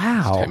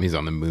 wow. This time he's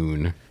on the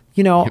moon.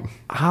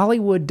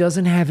 Hollywood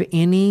doesn't have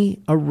any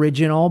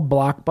original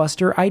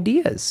blockbuster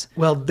ideas.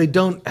 Well, they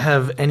don't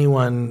have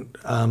anyone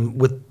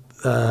with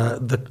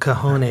the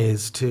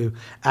cojones to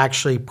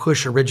actually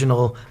push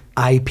original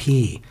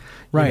IP.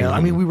 Right.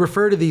 I mean, we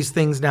refer to these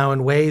things now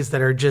in ways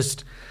that are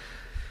just,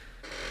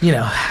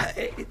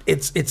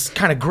 it's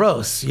kind of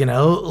gross,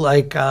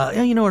 like,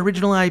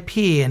 original IP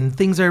and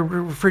things are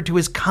referred to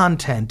as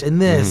content and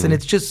this, and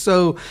it's just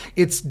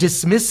it's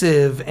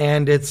dismissive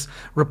and it's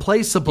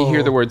replaceable. You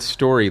hear the word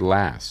story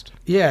last.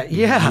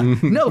 Yeah.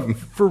 No,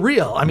 for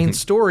real. I mean,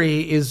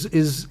 story is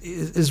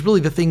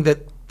really the thing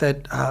that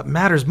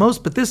matters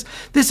most, but this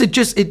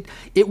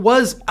it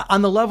was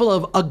on the level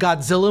of a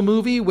Godzilla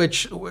movie,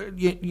 which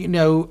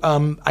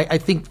I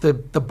think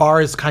the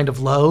bar is kind of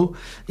low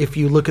if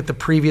you look at the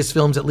previous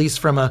films, at least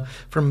from a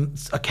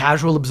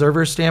casual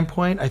observer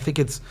standpoint. I think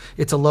it's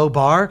a low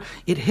bar.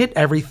 It hit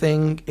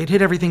everything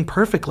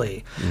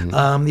perfectly.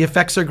 The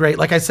effects are great.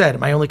 Like I said,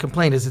 my only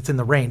complaint is it's in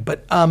the rain,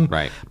 but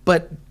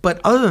but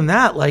other than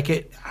that,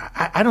 like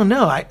I don't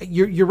know.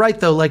 You're right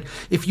though. Like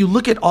if you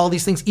look at all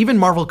these things, even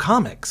Marvel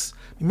Comics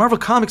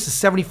is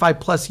 75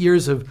 plus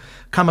years of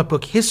comic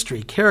book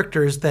history,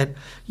 characters that,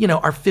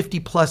 are 50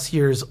 plus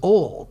years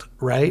old,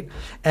 right?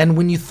 And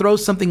when you throw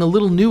something a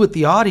little new at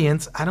the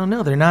audience, I don't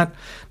know, they're not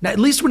at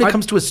least when it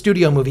comes to a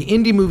studio movie.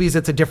 Indie movies,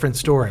 it's a different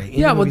story.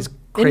 Indie movies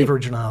crave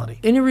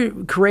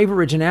originality. Crave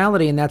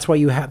originality, and that's why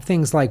you have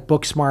things like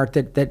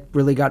Booksmart that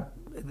really got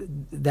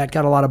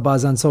a lot of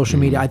buzz on social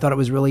media. I thought it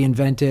was really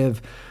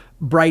inventive.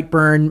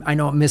 Brightburn, I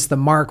know it missed the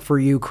mark for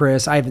you,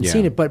 Chris. I haven't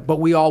seen it, but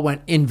we all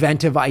went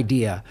inventive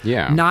idea.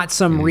 Yeah. Not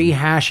some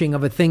rehashing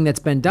of a thing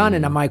that's been done.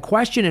 And my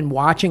question in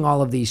watching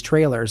all of these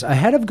trailers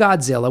ahead of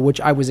Godzilla,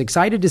 which I was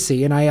excited to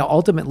see, and I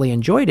ultimately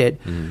enjoyed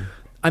it,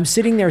 I'm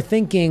sitting there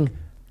thinking,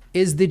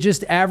 is the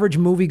just average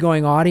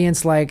movie-going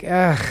audience like,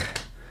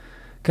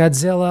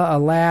 Godzilla,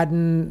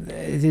 Aladdin,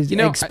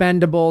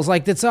 Expendables,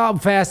 like it's all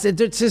fast.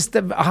 It's just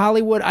the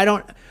Hollywood. I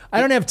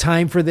don't have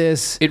time for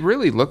this. It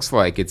really looks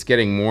like it's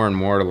getting more and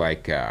more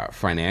like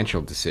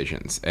financial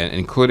decisions, and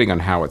including on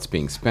how it's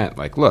being spent.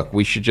 Like, look,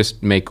 we should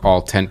just make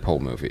all tentpole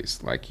movies.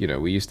 Like,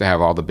 we used to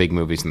have all the big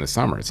movies in the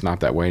summer. It's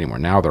not that way anymore.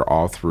 Now they're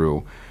all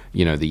through,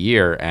 the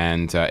year,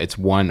 and it's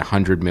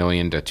 $100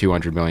 million to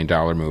 $200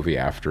 million movie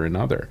after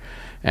another.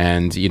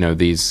 And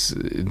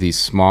these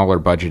smaller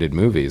budgeted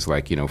movies,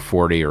 like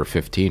 40 or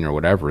 15 or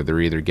whatever, they're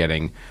either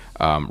getting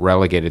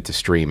relegated to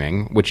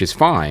streaming, which is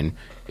fine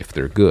if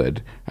they're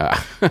good,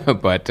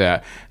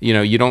 but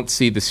you don't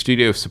see the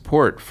studio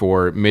support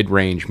for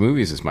mid-range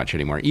movies as much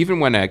anymore.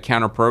 Even when a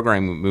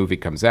counter-programming movie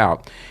comes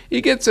out,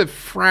 it gets a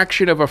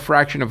fraction of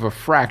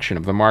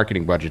the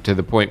marketing budget, to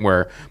the point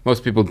where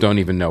most people don't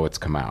even know it's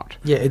come out.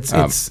 Yeah,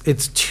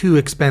 it's too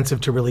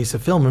expensive to release a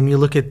film. When you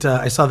look at,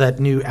 I saw that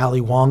new Ali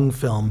Wong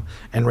film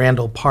and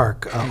Randall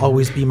Park,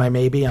 Always Be My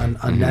Maybe on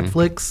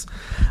Netflix.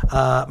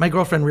 My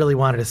girlfriend really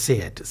wanted to see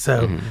it,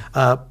 so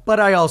but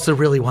I also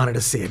really wanted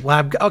to see it.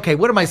 Well, okay,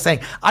 what am I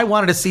saying? I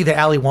wanted to see the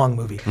Ali Wong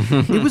movie.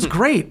 It was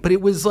great, but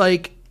it was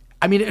like,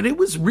 and it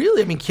was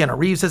really, Keanu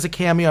Reeves has a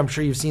cameo. I'm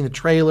sure you've seen the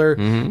trailer.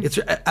 It's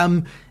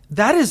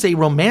that is a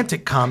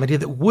romantic comedy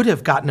that would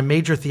have gotten a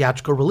major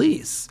theatrical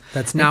release.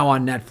 That's now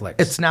on Netflix.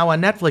 It's now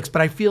on Netflix,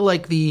 but I feel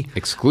like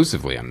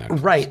exclusively on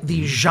Netflix. Right.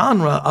 The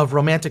genre of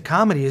romantic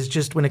comedy is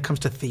just, when it comes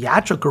to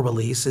theatrical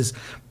release, is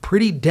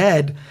pretty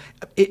dead.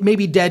 It may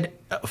be dead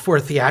for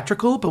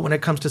theatrical, but when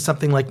it comes to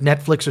something like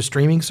Netflix or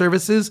streaming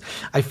services,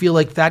 I feel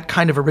like that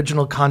kind of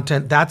original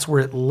content, that's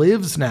where it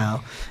lives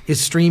now,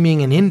 is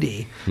streaming and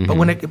indie.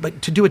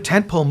 But to do a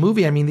tentpole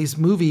movie, I mean, these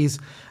movies,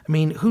 I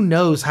mean, who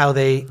knows how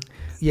they...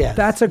 Yes.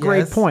 That's a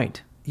great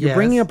point. You're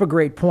bringing up a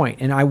great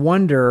point, and I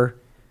wonder,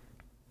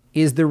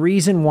 is the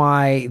reason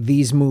why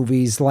these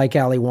movies, like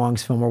Ali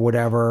Wong's film or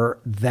whatever,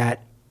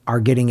 that are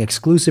getting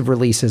exclusive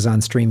releases on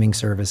streaming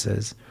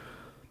services,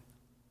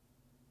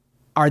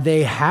 are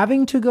they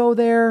having to go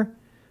there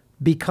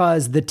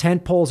because the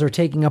tent poles are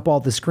taking up all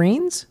the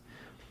screens?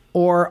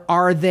 Or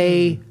are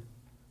they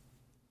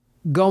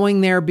going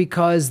there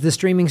because the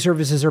streaming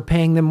services are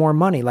paying them more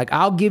money? Like,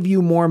 I'll give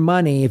you more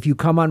money if you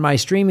come on my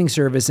streaming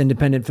service,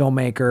 independent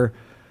filmmaker,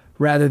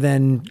 rather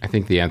than... I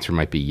think the answer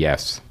might be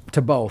yes.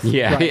 To both.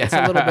 Yeah. Right. It's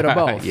a little bit of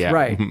both. Yeah.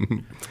 Right.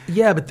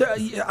 Yeah,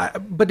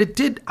 but it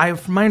did,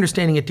 from my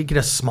understanding, it did get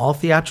a small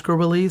theatrical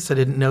release. I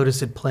didn't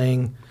notice it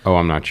playing... Oh,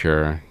 I'm not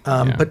sure.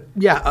 But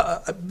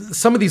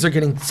some of these are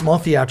getting small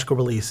theatrical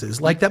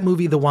releases, like that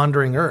movie The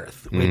Wandering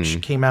Earth,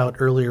 which came out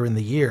earlier in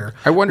the year.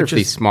 I wonder if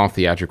these small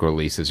theatrical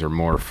releases are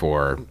more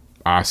for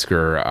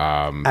Oscar...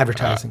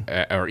 advertising.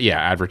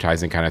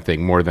 Advertising kind of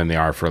thing, more than they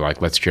are for,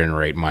 like, let's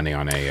generate money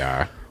on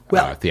a...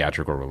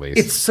 theatrical release.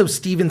 It's so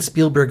Steven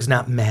Spielberg's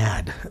not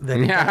mad that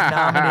he got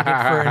nominated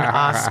for an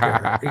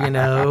Oscar, you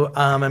know?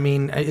 I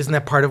mean, isn't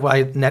that part of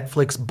why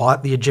Netflix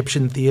bought the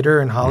Egyptian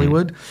Theater in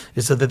Hollywood?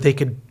 Is so that they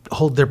could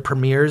hold their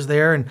premieres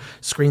there and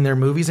screen their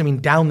movies? I mean,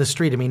 down the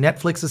street. I mean,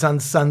 Netflix is on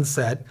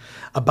Sunset,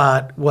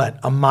 about,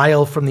 a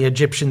mile from the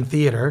Egyptian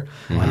Theater.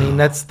 I mean,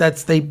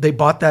 they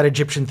bought that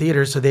Egyptian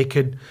Theater so they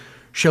could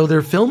show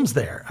their films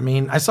there. I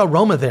mean, I saw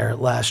Roma there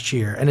last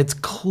year, and it's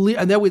clear.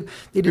 And it'd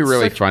be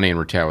really funny in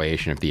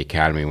retaliation if the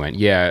Academy went,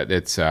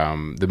 it's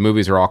the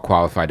movies are all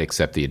qualified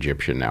except the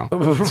Egyptian now.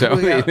 So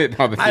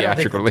all the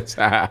theatrical release.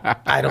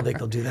 I don't think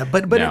they'll do that.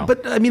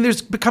 But I mean,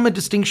 there's become a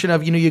distinction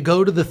of, you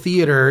go to the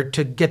theater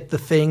to get the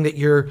thing that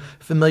you're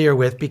familiar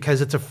with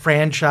because it's a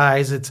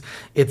franchise.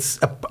 It's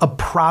a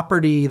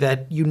property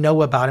that you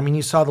know about. I mean,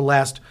 you saw the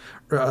last.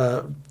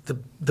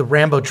 The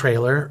Rambo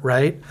trailer,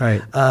 right?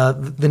 Right.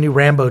 The new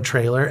Rambo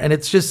trailer, and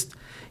it's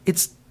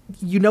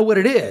you know what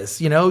it is.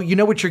 You know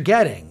what you're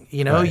getting.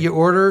 Right. You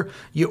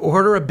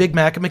order a Big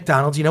Mac at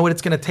McDonald's. You know what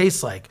it's going to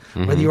taste like.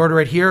 Whether you order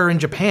it here or in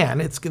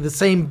Japan, it's the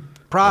same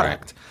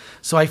product. Right.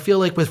 So I feel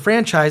like with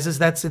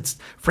franchises, it's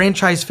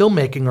franchise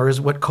filmmaking, or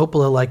is what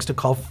Coppola likes to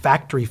call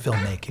factory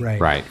filmmaking.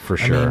 Right, for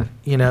sure.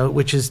 I mean,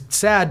 which is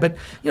sad, but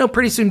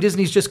pretty soon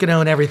Disney's just going to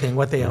own everything.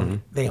 What they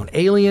own, they own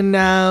Alien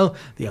now,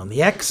 they own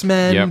the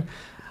X-Men,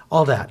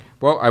 all that.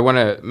 Well, I want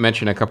to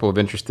mention a couple of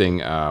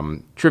interesting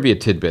trivia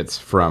tidbits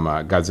from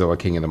Godzilla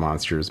King of the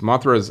Monsters.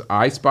 Mothra's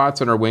eye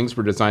spots on her wings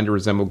were designed to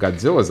resemble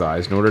Godzilla's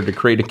eyes in order to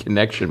create a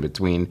connection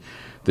between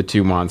the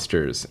two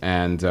monsters.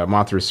 And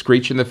Mothra's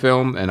screech in the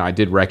film, and I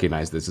did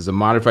recognize this, is a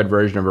modified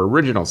version of her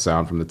original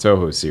sound from the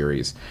Toho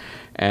series.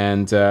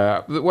 And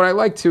what I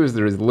like, too, is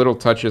there's little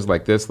touches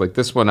like this. Like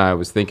this one I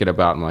was thinking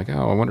about. I'm like,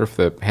 I wonder if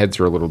the heads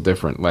are a little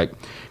different. Like,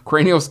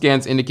 cranial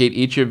scans indicate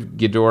each of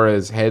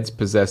Ghidorah's heads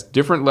possess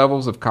different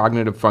levels of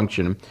cognitive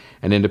function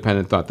and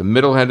independent thought. The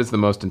middle head is the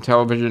most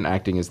intelligent,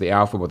 acting as the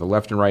alpha, while the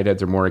left and right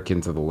heads are more akin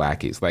to the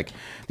lackeys. Like,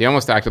 they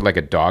almost acted like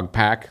a dog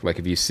pack. Like,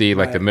 if you see,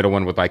 like, the middle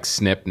one would, like,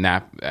 snip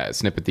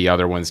at the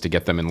other ones to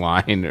get them in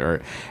line.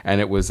 And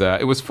it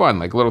was fun.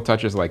 Like, little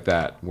touches like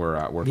that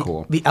were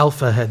cool. The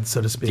alpha head,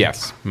 so to speak.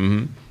 Yes.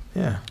 Mm-hmm.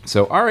 Yeah.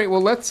 So, all right.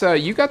 Well, let's.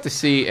 You got to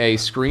see a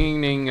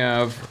screening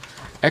of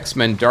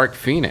X-Men: Dark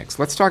Phoenix.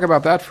 Let's talk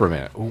about that for a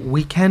minute.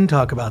 We can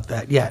talk about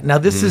that. Yeah. Now,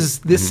 this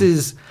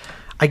is.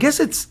 I guess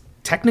it's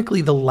technically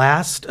the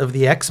last of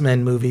the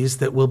X-Men movies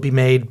that will be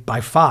made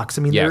by Fox.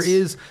 I mean, there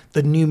is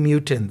the New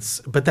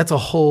Mutants, but that's a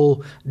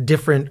whole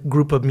different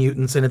group of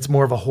mutants, and it's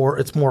more of a horror.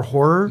 It's more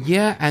horror.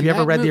 Yeah. And have you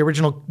ever read the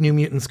original New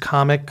Mutants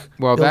comic?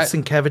 Well, Bill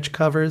Sienkiewicz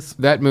covers.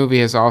 That movie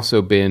has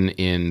also been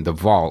in the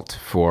vault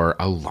for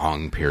a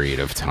long period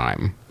of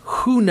time.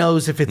 Who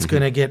knows if it's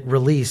going to get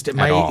released? It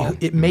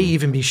may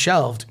even be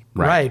shelved.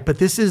 Right. But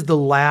this is the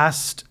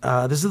last.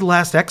 This is the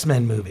last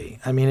X-Men movie.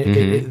 I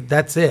mean,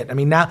 that's it. I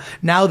mean,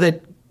 now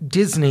that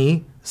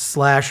Disney /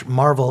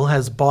 Marvel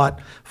has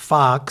bought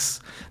Fox,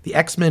 the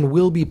X-Men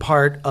will be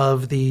part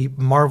of the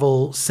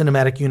Marvel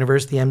Cinematic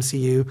Universe, the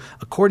MCU.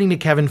 According to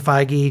Kevin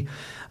Feige,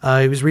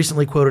 he was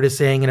recently quoted as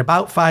saying, in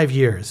about 5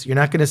 years, you're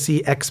not going to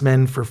see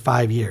X-Men for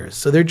 5 years.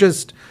 So they're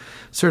just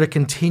sort of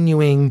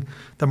continuing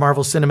the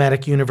Marvel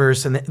Cinematic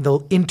Universe, and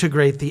they'll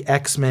integrate the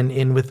X-Men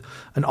in with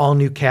an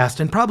all-new cast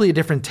and probably a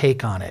different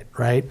take on it,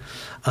 right?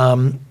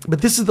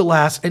 But this is the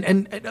last,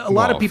 and a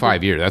lot of people...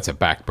 5 years, that's a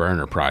back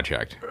burner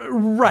project.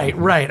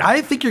 Right.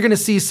 I think you're going to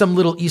see some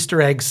little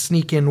Easter eggs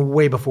sneak in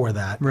way before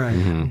that. Right.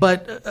 Mm-hmm.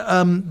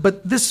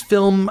 But this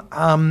film,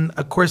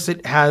 of course,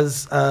 it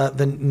has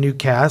the new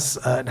cast.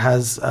 It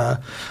has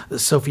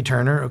Sophie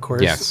Turner, of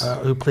course, Yes.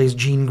 who plays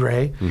Jean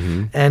Grey,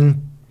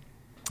 and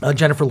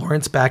Jennifer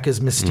Lawrence back as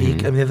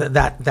Mystique. I mean,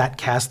 that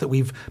cast that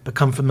we've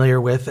become familiar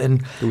with.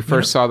 And We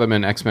first saw them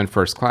in X-Men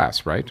First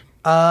Class, right?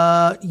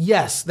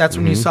 yes, that's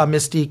when you saw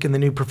Mystique and the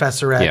new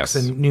Professor X Yes.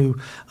 and new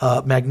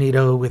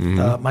Magneto with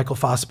Michael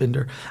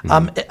Fassbender.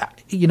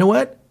 You know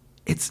what?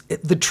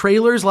 The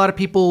trailers. A lot of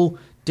people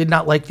did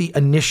not like the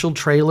initial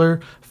trailer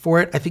for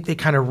it. I think they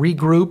kind of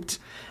regrouped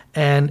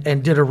and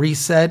did a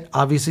reset.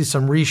 Obviously,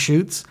 some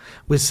reshoots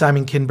with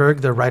Simon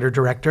Kinberg, the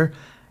writer-director.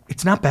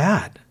 It's not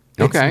bad.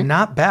 Okay. It's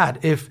not bad.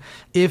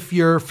 If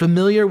you're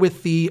familiar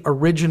with the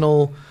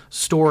original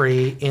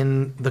story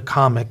in the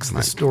comics,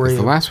 the story.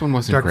 The last one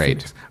wasn't Dark great.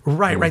 Phoenix.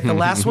 Right. The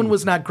last one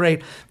was not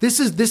great. This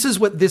is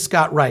what this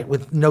got right,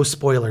 with no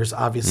spoilers,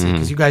 obviously,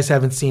 because you guys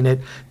haven't seen it.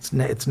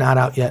 It's not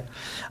out yet.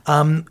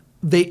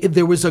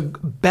 There was a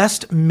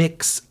best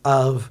mix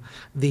of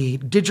the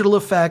digital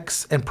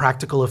effects and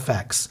practical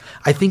effects.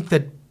 I think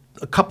that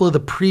a couple of the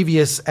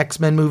previous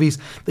X-Men movies,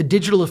 the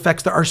digital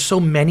effects, there are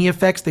so many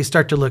effects, they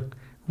start to look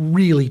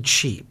really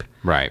cheap.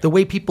 Right. The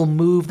way people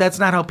move, that's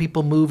not how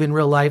people move in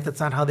real life.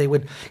 That's not how they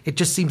would. It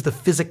just seems the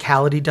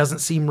physicality doesn't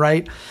seem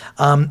right.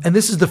 And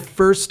this is the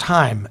first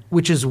time,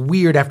 which is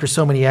weird after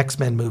so many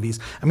X-Men movies.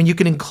 I mean, you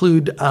can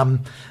include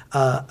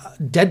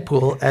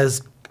Deadpool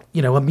as,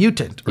 a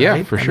mutant, right?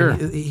 Yeah, for sure. I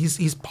mean,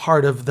 he's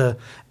part of the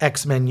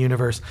X-Men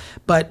universe.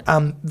 But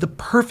the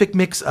perfect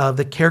mix of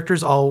the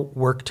characters all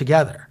work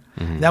together.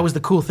 That was the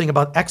cool thing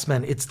about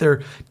X-Men. It's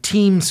their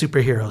team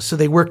superheroes. So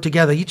they work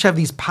together. Each have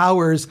these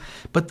powers,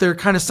 but they're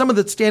kind of, some of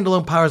the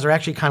standalone powers are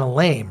actually kind of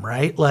lame,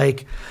 right?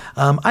 Like,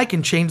 I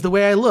can change the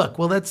way I look.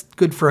 Well, that's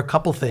good for a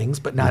couple things,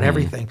 but not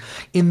everything.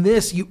 In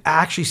this, you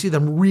actually see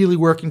them really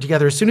working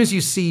together. As soon as you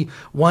see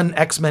one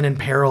X-Men in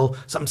peril,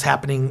 something's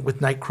happening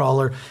with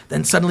Nightcrawler,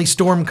 then suddenly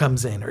Storm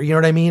comes in, or you know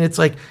what I mean? It's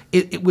like,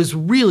 it was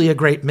really a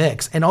great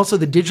mix. And also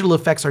the digital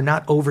effects are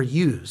not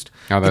overused.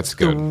 Oh, that's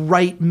good. It's the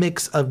right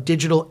mix of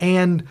digital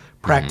and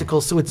practical,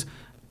 so it's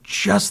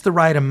just the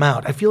right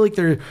amount. I feel like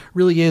there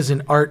really is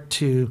an art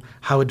to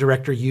how a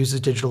director uses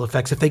digital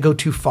effects. If they go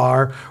too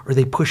far or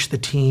they push the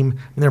team,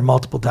 and there are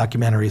multiple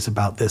documentaries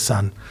about this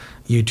on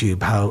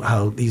YouTube,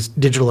 how these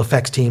digital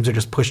effects teams are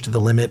just pushed to the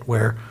limit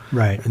where,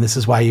 right. And this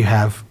is why you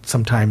have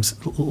sometimes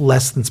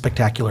less than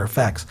spectacular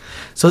effects.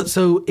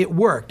 So it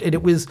worked, and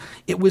it was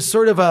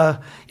sort of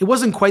it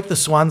wasn't quite the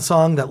swan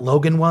song that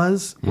Logan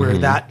was, where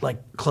that like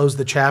closed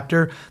the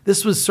chapter.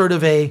 This was sort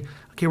of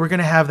okay, we're going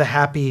to have the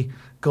happy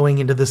going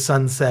into the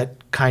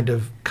sunset kind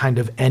of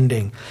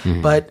ending.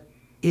 But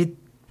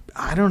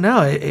I don't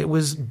know, it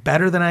was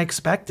better than I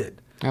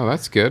expected. Oh,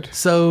 that's good.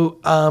 So,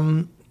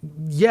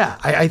 yeah,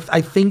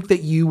 I think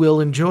that you will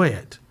enjoy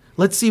it.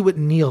 Let's see what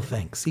Neil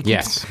thinks. He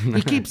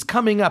keeps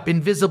coming up,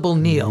 Invisible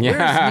Neil.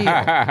 Where's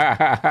Neil?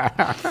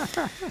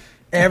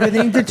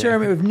 Everything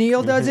determined. If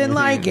Neil doesn't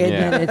like it,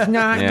 then it's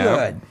not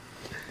good.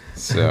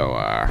 So,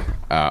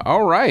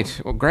 all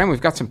right. Well, Graham, we've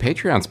got some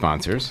Patreon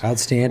sponsors.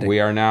 Outstanding. We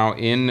are now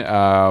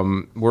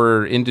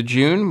we're into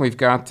June. We've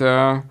got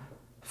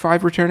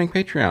 5 returning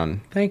Patreon.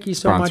 Thank you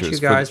so much, you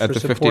guys, for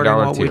supporting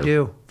what we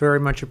do. Very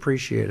much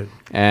appreciated.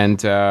 And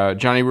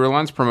Johnny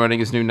Rulon's promoting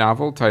his new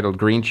novel titled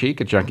Green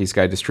Cheek, A Junkie's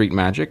Guide to Street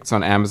Magic. It's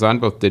on Amazon,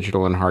 both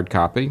digital and hard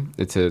copy.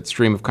 It's a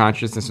stream of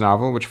consciousness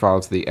novel which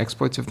follows the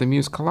exploits of the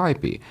muse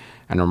Calliope,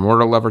 an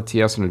immortal lover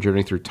T.S. on a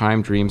journey through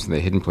time, dreams, and the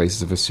hidden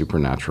places of a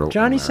supernatural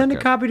Johnny, America. send a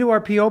copy to our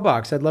P.O.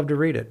 Box. I'd love to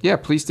read it. Yeah,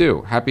 please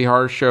do.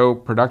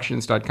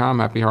 HappyHorrorShowProductions.com,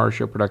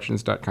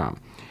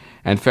 HappyHorrorShowProductions.com.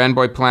 And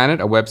Fanboy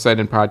Planet, a website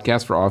and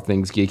podcast for all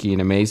things geeky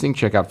and amazing.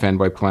 Check out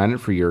Fanboy Planet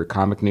for your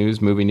comic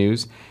news, movie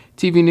news,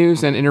 TV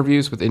news, and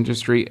interviews with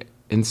industry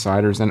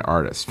insiders and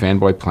artists.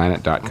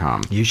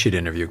 Fanboyplanet.com. You should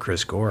interview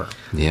Chris Gore.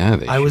 Yeah,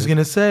 I was going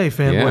to say,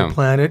 Fanboy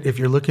Planet, if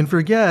you're looking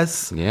for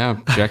guests. Yeah,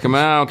 check them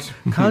out.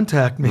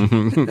 Contact me.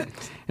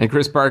 And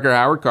Chris Parker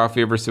Howard,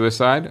 Coffee Over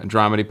Suicide, a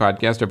dramedy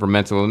podcast over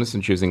mental illness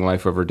and choosing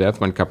life over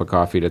death, one cup of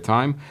coffee at a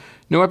time.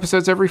 New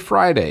episodes every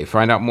Friday.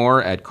 Find out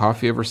more at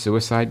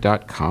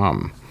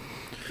coffeeoversuicide.com.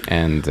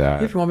 And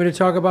if you want me to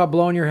talk about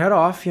blowing your head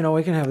off,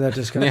 we can have that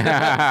discussion.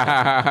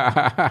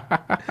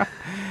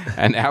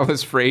 And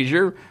Alice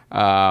Frazier,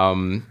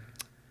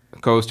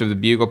 co-host of the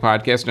Bugle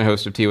podcast and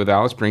host of Tea with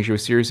Alice, brings you a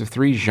series of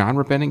 3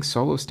 genre-bending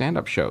solo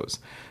stand-up shows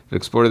that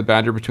explore the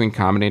boundary between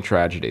comedy and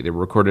tragedy. They were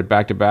recorded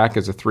back-to-back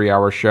as a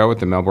 3-hour show at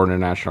the Melbourne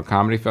International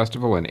Comedy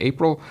Festival in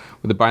April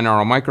with a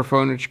binaural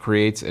microphone, which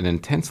creates an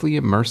intensely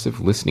immersive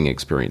listening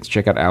experience.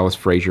 Check out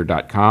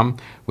AliceFrazier.com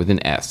with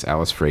an S,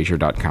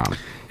 AliceFrazier.com.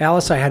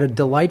 Alice, I had a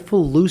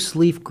delightful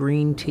loose-leaf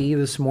green tea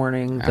this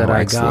morning that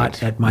I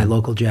got at my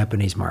local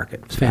Japanese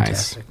market. It's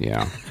fantastic. Nice.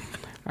 Yeah.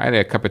 I had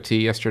a cup of tea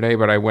yesterday,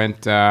 but I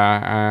went.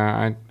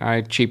 I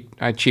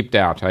cheaped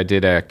out. I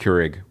did a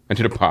Keurig I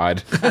did a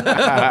pod.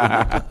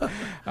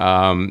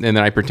 And then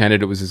I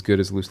pretended it was as good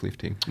as loose leaf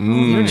tea. You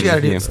know what you got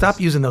to do? Stop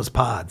using those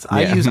pods.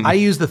 I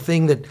use the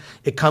thing that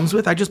it comes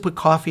with. I just put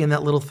coffee in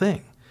that little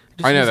thing.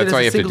 I know, that's all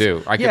you have to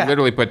do. I could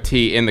literally put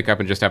tea in the cup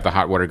and just have the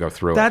hot water go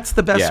through it. That's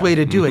the best way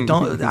to do it.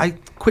 I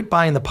quit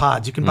buying the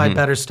pods. You can buy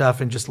better stuff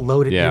and just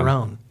load it your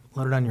own.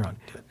 Load it on your own.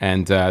 Do it.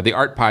 And the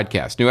Art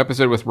Podcast. New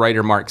episode with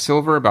writer Mark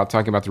Silver about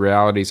talking about the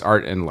realities,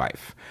 art, and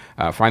life.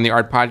 Find the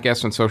Art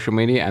Podcast on social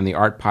media and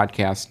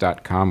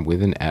theartpodcast.com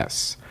with an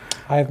S.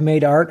 I've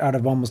made art out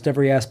of almost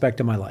every aspect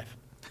of my life.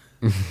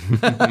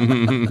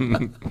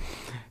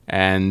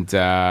 And,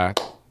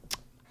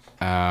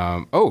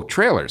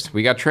 trailers.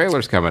 We got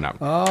trailers coming up.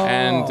 Oh.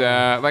 And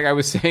like I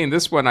was saying,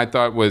 this one I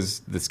thought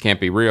this can't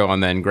be real.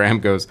 And then Graham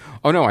goes,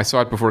 oh, no, I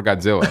saw it before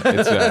Godzilla.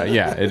 It's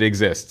it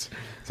exists.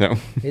 So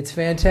it's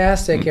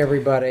fantastic,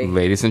 everybody.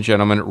 Ladies and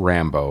gentlemen,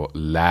 Rambo,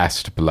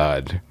 Last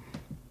Blood.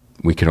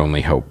 We can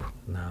only hope.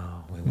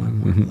 No, we want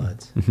more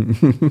bloods.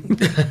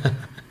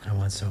 I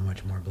want so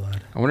much more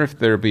blood. I wonder if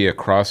there'll be a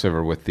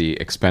crossover with the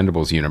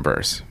Expendables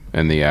universe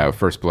and the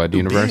First Blood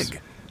universe.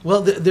 Big.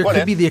 Well, there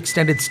could be the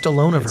extended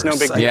Stalloneverse. It's no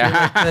big deal.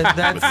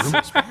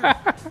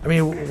 I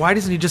mean, why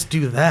doesn't he just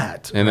do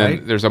that? And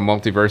then there's a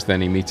multiverse.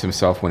 Then he meets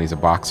himself when he's a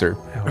boxer.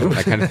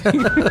 That kind of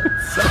thing.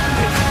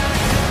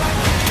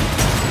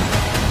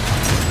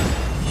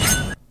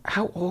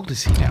 How old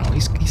is he now?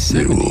 He's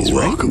 70s,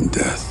 right? Welcome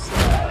death.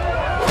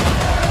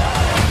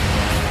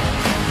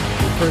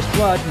 First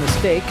Blood,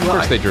 mistake. Of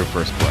course they drew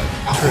First Blood.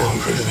 I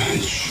want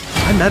revenge.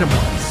 I met him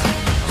once.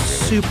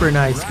 Super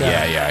nice guy.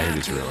 Yeah, I heard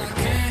he's really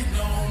cool.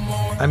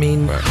 I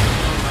mean, isn't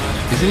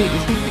he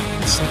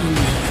 70s?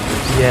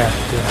 Yeah.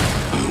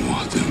 I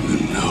want them to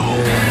know.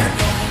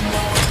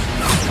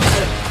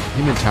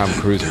 Him and Tom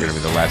Cruise are going to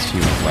be the last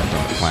humans left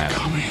on the planet.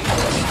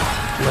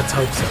 Let's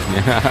hope so.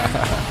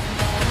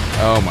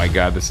 Oh my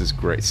God, this is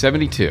great.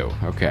 72.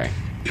 Okay.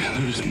 Yeah,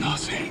 there's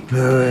nothing. You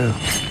know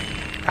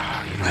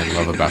what I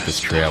love about this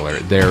trailer?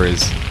 There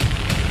is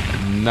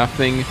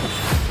nothing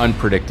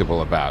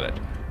unpredictable about it.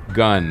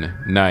 Gun,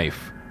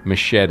 knife,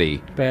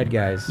 machete. Bad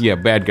guys. Yeah,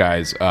 bad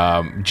guys.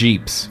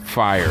 Jeeps,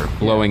 fire,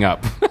 blowing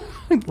up.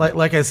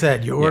 like I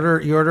said, you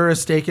order a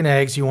steak and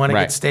eggs. You want to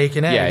get steak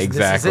and eggs. Yeah,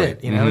 exactly. This is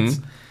it. You know, it's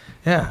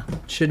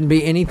shouldn't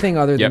be anything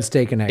other than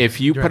steak and eggs. If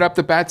you put up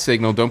the bat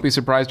signal, don't be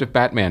surprised if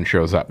Batman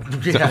shows up.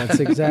 Yeah, that's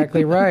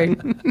exactly right.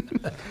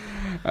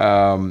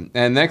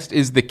 And next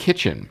is The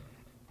Kitchen.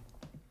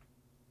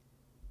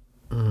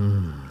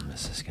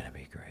 This is going to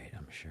be great,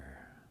 I'm sure.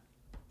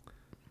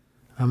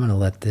 I'm going to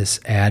let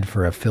this ad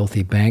for a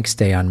filthy bank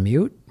stay on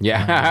mute. Yeah.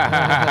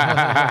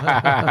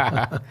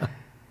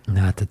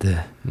 Not that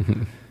the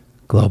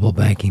global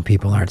banking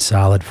people aren't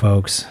solid,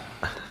 folks.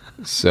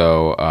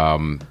 So,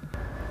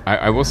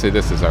 I will say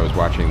this as I was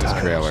watching this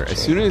trailer.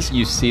 As soon as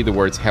you see the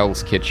words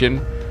Hell's Kitchen,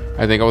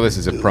 I think, this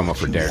is a promo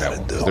for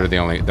Daredevil.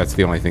 That's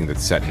the only thing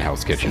that's set in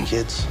Hell's Kitchen.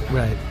 Kids.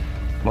 right.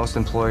 Most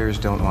employers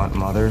don't want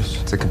mothers.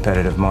 It's a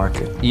competitive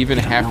market. Even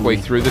halfway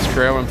through this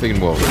trailer, I'm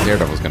thinking, well,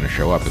 Daredevil's going to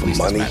show up. At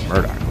least it's money. Matt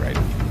Murdock, right?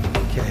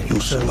 Okay.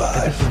 You'll so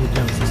survive.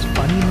 Is this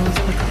funny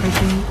Melissa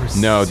McCarthy?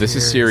 No, this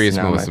is serious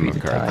Now Melissa might be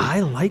the McCarthy. time. I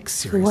like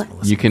serious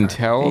Melissa You can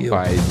McCarthy. tell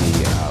by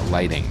the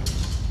lighting.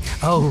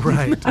 Oh,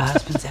 right. Our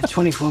husbands have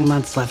 24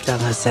 months left on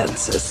their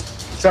sentences.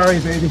 Sorry,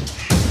 baby.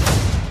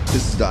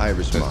 This is the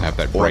Irishman. Doesn't have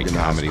that bright Organized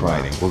comedy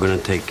crime. lighting. We're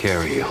gonna take care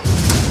of you.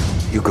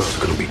 You girls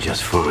are gonna be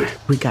just fine.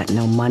 We got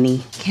no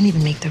money. Can't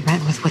even make the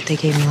rent with what they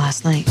gave me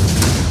last night.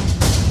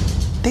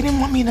 They didn't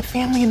want me in the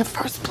family in the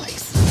first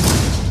place.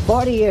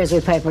 40 years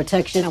we pay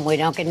protection and we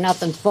don't get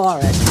nothing for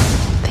it.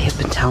 They have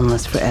been telling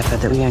us forever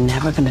that we are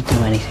never going to do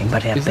anything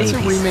but have Is this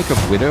babies. a remake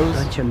of Widows?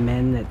 A bunch of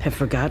men that have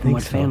forgotten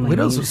what family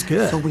Widows means. was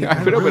good. So we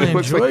I know, but really it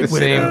looks like the enjoyed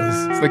same.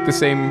 Widows. It's like the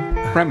same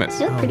premise.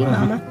 Still pretty,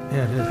 mama.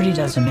 Yeah, it is. Pretty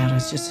doesn't matter.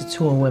 It's just a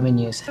tool women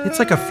use. It's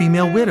like a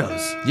female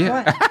widows.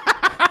 Yeah.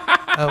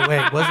 Oh,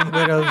 wait. Wasn't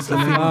widows a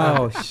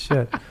female? Oh,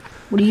 shit.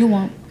 What do you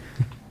want?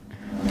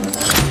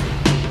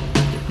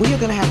 We are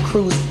gonna have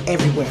crews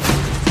everywhere.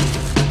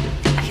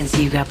 I can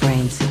see you got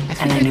brains,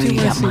 and I know you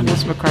got money.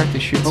 Melissa McCarthy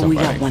shoot But we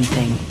somebody. got one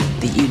thing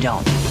that you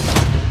don't.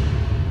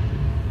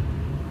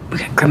 We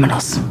got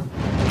criminals.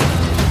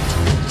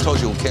 Told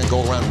you we can't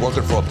go around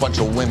working for a bunch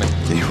of women.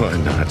 You are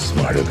not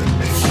smarter than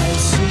me.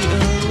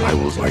 I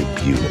will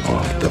wipe you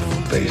off the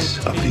face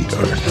of the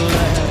earth.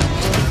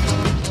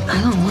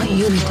 I don't want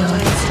you to do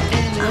it.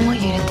 I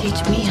want you to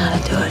teach me how to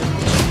do it.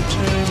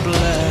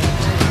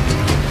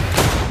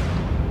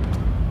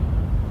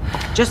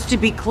 Just to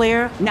be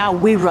clear, now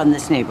we run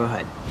this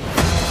neighborhood.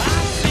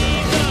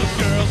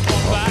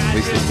 At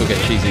least they still get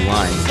cheesy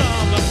lines.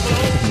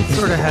 It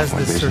sort of has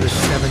this sort of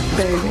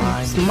 70s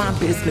line. It's my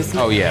business.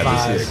 Oh yeah,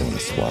 this I'm gonna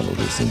swallow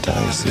this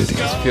entire city.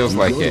 feels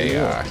like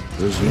a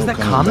Is that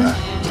common?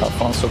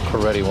 Alfonso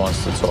Corretti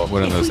wants to talk.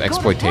 one of those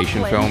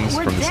exploitation films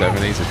from the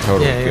 70s. It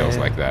totally Yeah, feels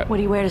yeah. like that. What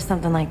do you wear to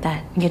something like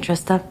that? You get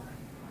dressed up?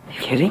 Are you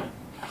kidding?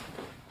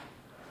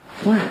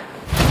 What?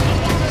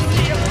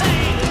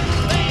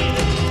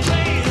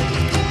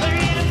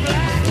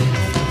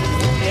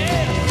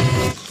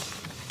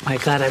 My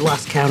God, I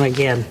lost count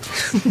again.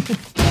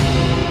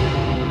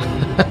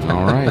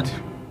 All right.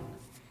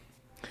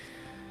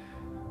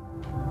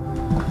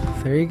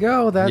 There you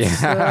go.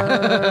 That's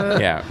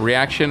yeah.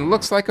 Reaction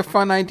looks like a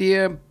fun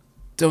idea.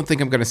 Don't think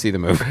I'm going to see the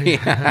movie.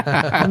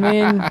 I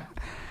mean,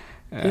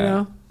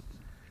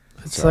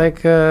 it's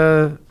like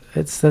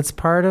that's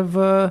part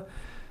of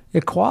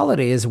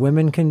equality. As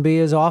women can be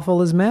as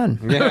awful as men.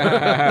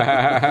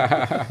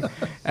 Yeah.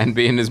 And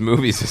being his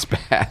movies is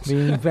bad.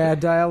 Being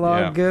bad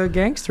dialogue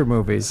gangster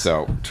movies.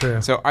 So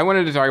true. So I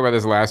wanted to talk about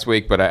this last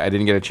week, but I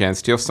didn't get a chance.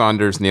 Steele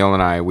Saunders, Neil,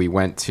 and I, we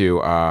went to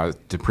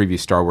preview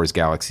Star Wars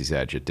Galaxy's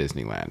Edge at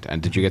Disneyland.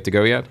 And did you get to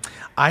go yet?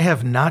 I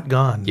have not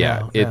gone. Yeah,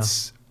 no,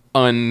 it's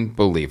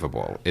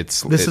unbelievable.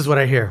 This is what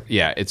I hear.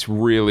 Yeah, it's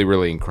really,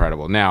 really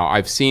incredible. Now,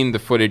 I've seen the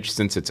footage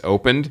since it's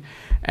opened,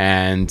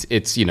 and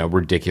it's,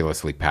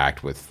 ridiculously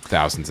packed with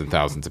thousands and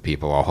thousands of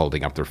people all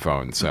holding up their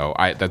phones. So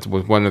that's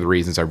one of the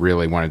reasons I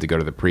really wanted to go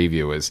to the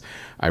preview, is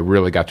I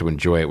really got to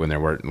enjoy it when there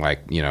weren't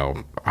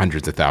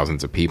hundreds of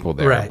thousands of people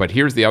there. Right. But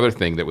here's the other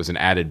thing that was an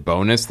added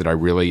bonus that I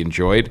really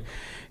enjoyed,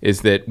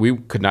 is that we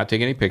could not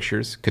take any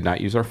pictures, could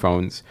not use our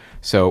phones.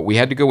 So we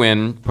had to go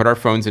in, put our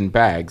phones in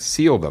bags,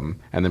 seal them,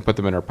 and then put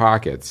them in our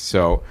pockets.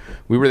 So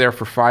we were there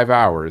for 5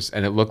 hours,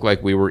 and it looked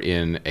like we were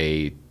in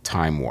a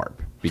time warp,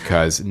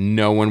 because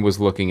no one was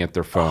looking at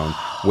their phone,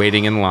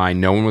 waiting in line.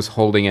 No one was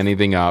holding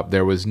anything up.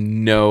 There was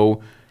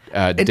no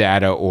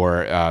data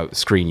or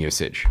screen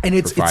usage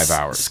for 5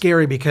 hours. It's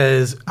scary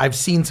because I've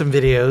seen some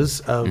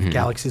videos of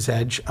Galaxy's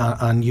Edge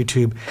on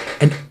YouTube,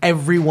 and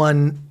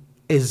everyone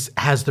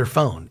has their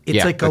phone.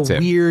 It's like a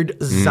weird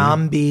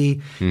zombie.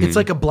 It's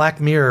like a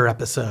Black Mirror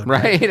episode.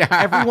 Right.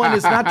 Everyone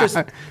is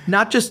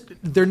not just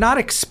they're not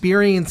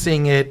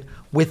experiencing it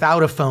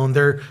without a phone.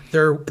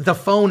 The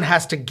phone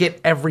has to get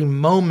every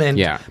moment.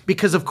 Yeah.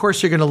 Because of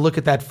course you're going to look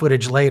at that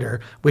footage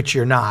later, which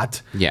you're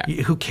not. Yeah.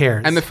 Who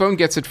cares? And the phone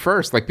gets it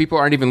first. Like, people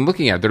aren't even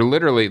looking at it. They're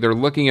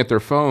looking at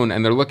their phone,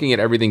 and they're looking at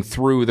everything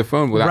through the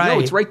phone. No,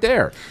 it's right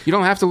there. You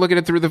don't have to look at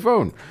it through the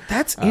phone.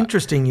 That's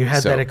interesting. You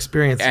had that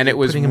experience. And it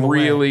was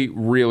really,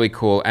 really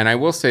cool. And I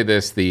will say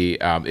this,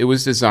 it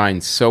was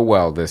designed so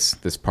well, this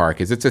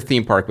park, is it's a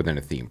theme park within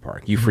a theme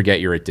park. You forget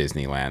you're at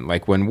Disneyland.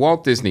 Like, when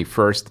Walt Disney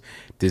first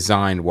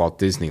designed Walt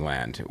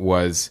Disneyland,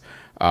 was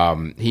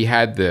he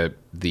had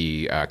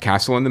the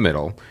castle in the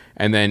middle,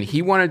 and then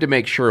he wanted to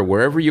make sure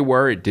wherever you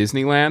were at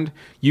Disneyland,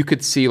 you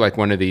could see like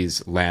one of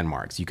these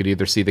landmarks. You could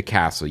either see the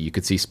castle, you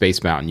could see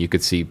Space Mountain, you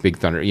could see Big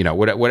Thunder,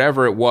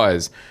 whatever it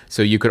was,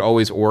 so you could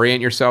always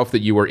orient yourself that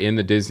you were in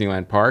the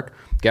Disneyland park.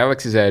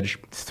 Galaxy's Edge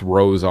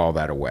throws all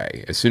that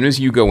away. As soon as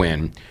you go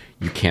in,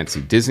 you can't see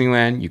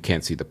Disneyland, you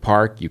can't see the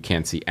park, you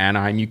can't see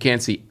Anaheim, you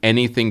can't see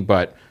anything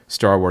but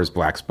Star Wars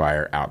Black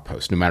Spire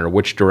Outpost, no matter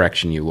which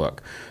direction you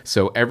look.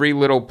 So every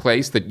little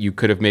place that you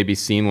could have maybe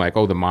seen, like,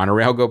 the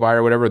monorail go by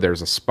or whatever,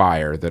 there's a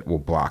spire that will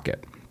block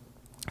it.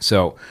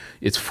 So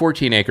it's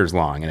 14 acres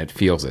long, and it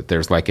feels it.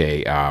 There's like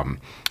a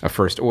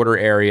First Order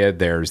area,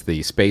 there's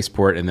the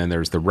spaceport, and then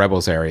there's the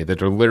Rebels area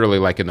that are literally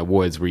like in the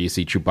woods where you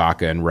see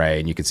Chewbacca and Rey,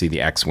 and you can see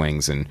the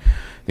X-Wings and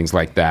things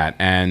like that.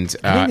 And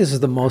I think this is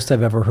the most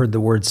I've ever heard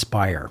the word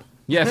spire.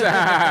 Yes.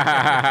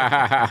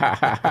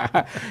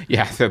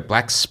 Yeah, the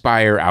Black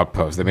Spire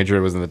Outpost. I made sure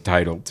it was in the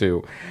title,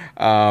 too.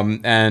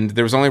 And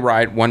there was only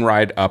one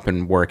ride up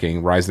and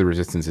working. Rise of the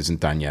Resistance isn't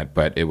done yet,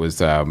 but it was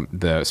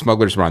the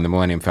Smuggler's Run, the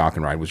Millennium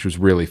Falcon ride, which was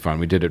really fun.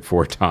 We did it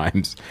 4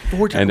 times.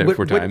 Four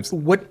times.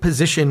 What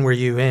position were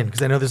you in?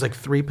 Because I know there's like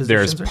 3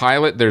 positions. There's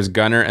pilot, there's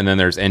gunner, and then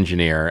there's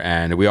engineer.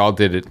 And we all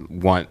did it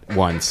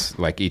once,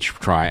 like each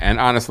try. And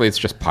honestly, it's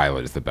just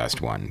pilot is the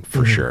best one,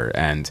 for sure.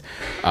 And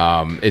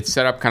it's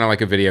set up kind of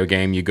like a video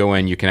game. You go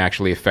in, you can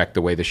actually affect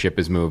the way the ship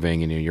is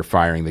moving, and you're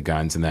firing the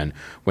guns. And then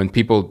when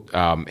people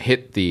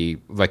hit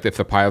if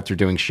the pilots are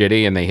doing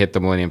shitty and they hit the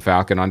Millennium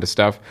Falcon onto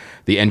stuff,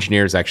 the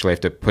engineers actually have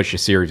to push a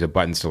series of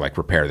buttons to like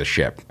repair the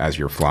ship as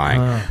you're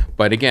flying.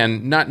 But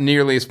again, not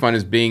nearly as fun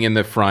as being in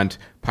the front,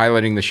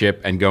 piloting the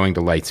ship and going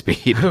to light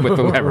speed with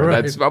the lever.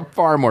 Right. That's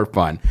far more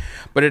fun.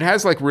 But it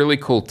has like really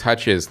cool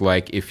touches.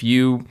 Like if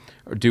you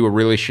do a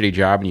really shitty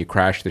job and you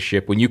crash the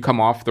ship, when you come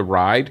off the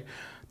ride,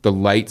 the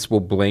lights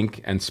will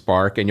blink and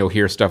spark, and you'll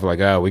hear stuff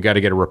like, "Oh, we got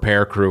to get a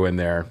repair crew in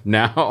there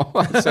now."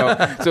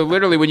 so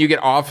literally, when you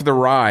get off the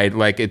ride,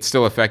 like it's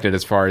still affected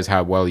as far as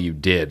how well you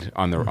did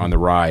on the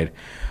ride.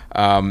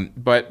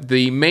 But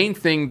the main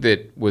thing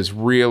that was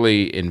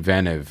really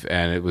inventive,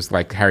 and it was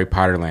like Harry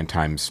Potter Land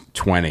times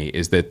 20,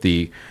 is that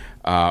the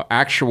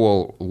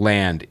actual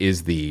land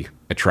is the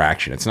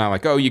attraction. It's not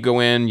like, you go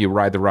in, you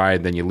ride the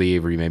ride, then you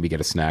leave, or you maybe get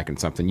a snack and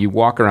something. You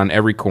walk around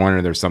every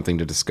corner, there's something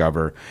to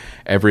discover,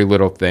 every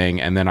little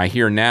thing. And then I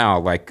hear now,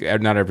 like,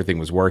 not everything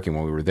was working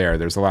when we were there.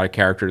 There's a lot of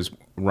characters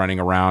running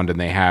around, and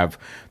they have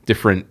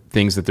different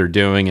things that they're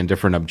doing and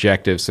different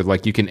objectives. So,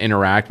 like, you can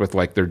interact with,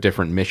 like, their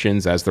different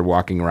missions as they're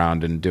walking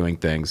around and doing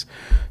things.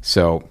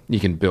 So you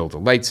can build a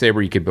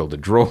lightsaber, you can build a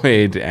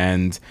droid,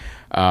 and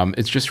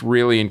it's just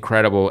really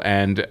incredible.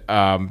 And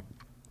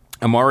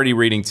I'm already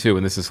reading too,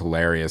 and this is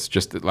hilarious,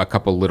 just a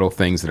couple little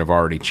things that have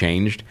already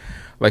changed.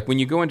 Like when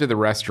you go into the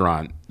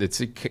restaurant, it's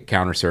a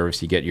counter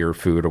service, you get your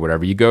food or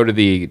whatever. You go to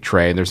the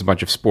tray and there's a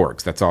bunch of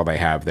sporks. That's all they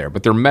have there.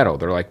 But they're metal.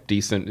 They're like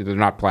decent. They're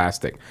not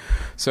plastic.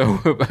 So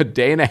a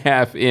day and a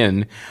half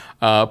in,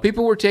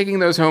 people were taking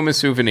those home as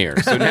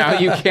souvenirs. So now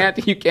you can't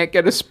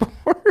get a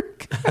spork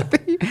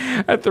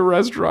at the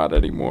restaurant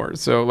anymore.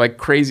 So like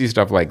crazy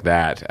stuff like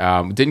that.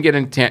 Didn't get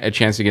a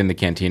chance to get in the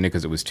cantina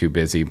because it was too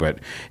busy. But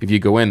if you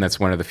go in, that's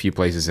one of the few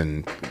places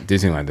in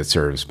Disneyland that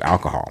serves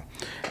alcohol.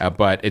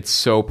 But it's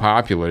so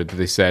popular that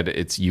they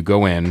said you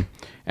go in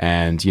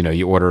and,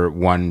 you order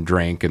one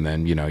drink and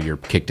then, you're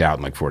kicked out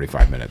in like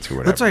 45 minutes or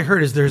whatever. That's what I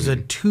heard is there's a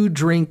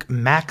 2-drink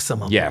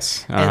maximum.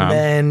 Yes. And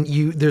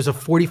then there's a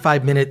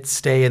 45-minute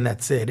stay and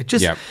that's it.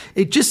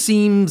 It just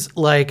seems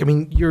like,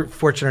 you're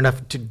fortunate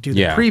enough to do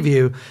the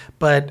preview,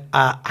 but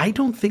I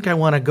don't think I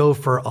want to go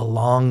for a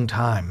long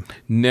time.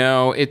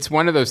 No, it's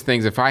one of those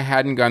things. If I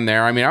hadn't gone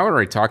there, I would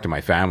already talked to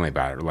my family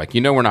about it. Like,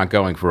 we're not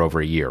going for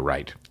over a year,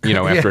 right?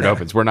 After it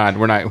opens, we're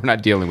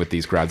not dealing with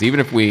these crowds. Even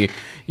if we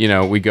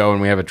go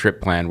and we have a trip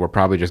planned, we're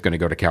probably just going to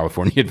go to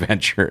California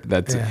Adventure.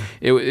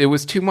 It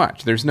was too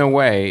much. There's no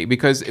way,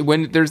 because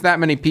when there's that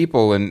many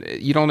people and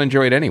you don't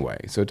enjoy it anyway,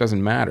 so it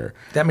doesn't matter.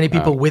 That many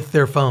people with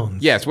their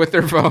phones. Yes, with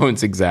their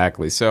phones,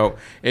 exactly. So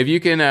if you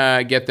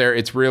can get there,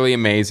 it's really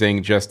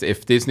amazing. Just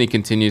if Disney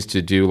continues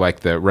to do like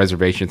the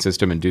reservation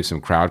system and do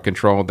some crowd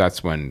control,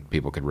 that's when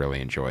people could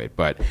really enjoy it.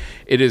 But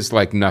it is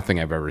like nothing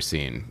I've ever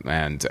seen.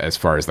 And as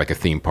far as like a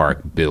theme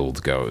park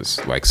build goes,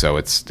 so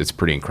it's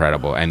pretty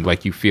incredible. And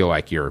like you feel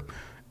like you're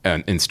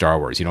in Star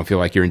Wars. You don't feel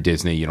like you're in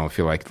Disney. You don't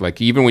feel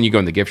like even when you go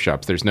in the gift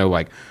shops, there's no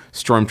like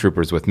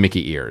stormtroopers with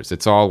Mickey ears.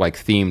 It's all like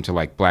themed to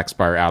like Black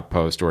Spire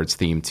Outpost, or it's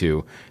themed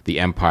to the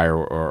Empire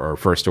or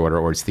First Order,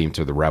 or it's themed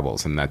to the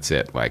Rebels, and that's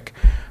it.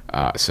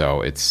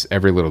 So it's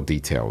every little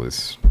detail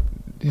is.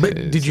 But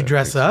did you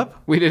dress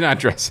up? We did not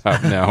dress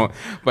up, no.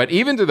 But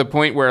even to the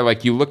point where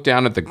like you look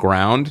down at the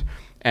ground,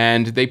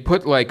 and they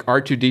put like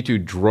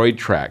R2-D2 droid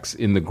tracks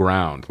in the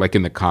ground, like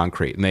in the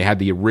concrete. And they had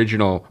the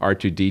original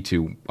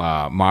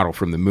R2-D2 model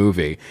from the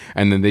movie.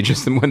 And then they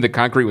just, when the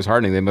concrete was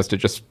hardening, they must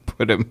have just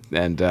put them.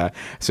 And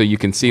so you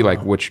can see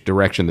like which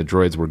direction the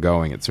droids were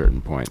going at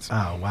certain points.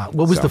 Oh, wow.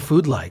 What was the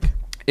food like?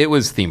 It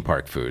was theme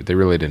park food. They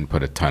really didn't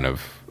put a ton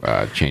of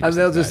changes.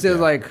 They'll just do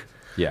like...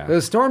 Yeah, the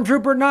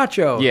stormtrooper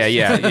nachos.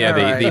 Yeah.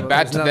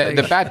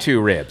 The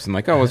Batu ribs. I'm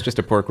like, oh, it's just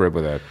a pork rib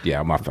with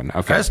a muffin.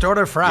 Okay. First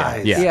order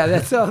fries. Yeah,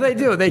 that's all they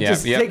do. They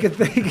just take a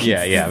thing.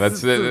 Yeah.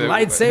 That's the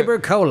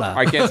lightsaber cola.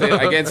 I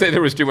can't say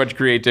there was too much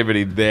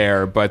creativity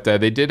there, but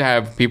they did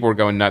have people were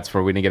going nuts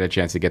for we didn't get a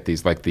chance to get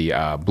these like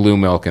the blue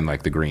milk and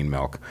like the green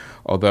milk.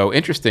 Although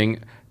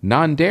interesting,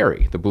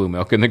 non-dairy, the blue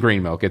milk and the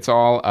green milk. It's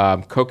all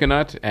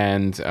coconut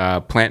and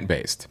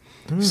plant-based.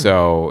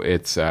 So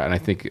it's, and I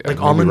think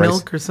like almond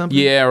milk or something.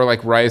 Yeah, or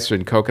like rice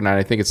and coconut.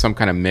 I think it's some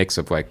kind of mix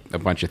of like a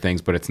bunch of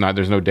things, but it's not.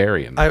 There's no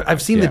dairy in there.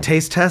 I've seen the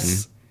taste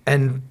tests,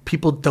 and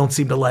people don't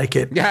seem to like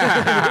it.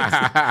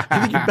 I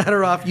think you're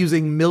better off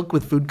using milk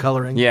with food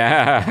coloring.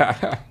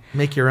 Yeah,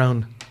 make your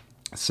own.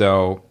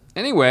 So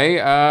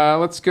anyway,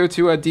 let's go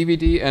to a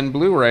DVD and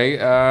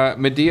Blu-ray.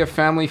 Medea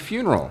Family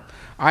Funeral.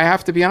 I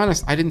have to be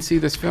honest, I didn't see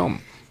this film.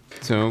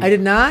 So, I did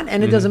not,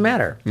 and it doesn't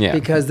matter. Yeah.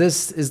 Because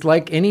this is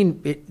like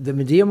the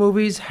Medea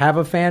movies have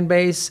a fan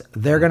base.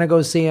 They're going to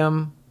go see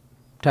them.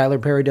 Tyler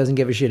Perry doesn't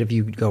give a shit if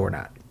you go or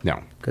not.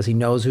 No. Because he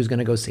knows who's going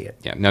to go see it.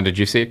 Yeah. Now, did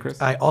you see it,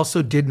 Chris? I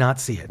also did not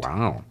see it.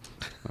 Wow.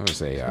 That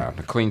was a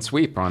clean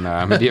sweep on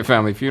Medea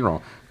Family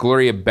Funeral.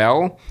 Gloria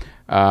Bell.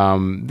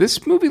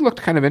 This movie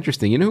looked kind of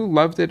interesting. You know who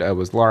loved it? It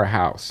was Laura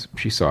House.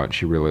 She saw it.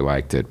 She really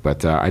liked it.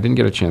 But I didn't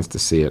get a chance to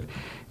see it.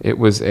 It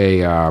was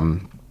a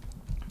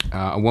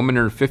woman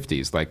in her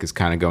 50s, like, is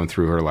kind of going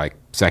through her like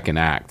second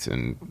act,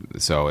 and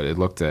so it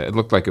looked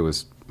like it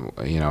was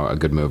a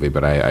good movie,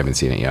 but I haven't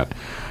seen it yet.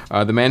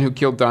 The Man Who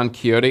Killed Don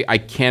Quixote. I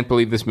can't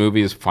believe this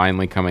movie is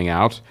finally coming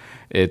out.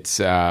 It's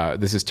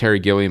this is Terry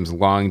Gilliam's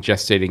long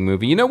gestating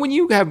movie. When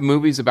you have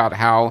movies about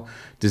how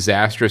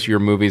disastrous your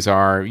movies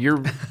are,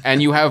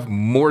 and you have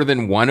more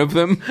than one of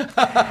them,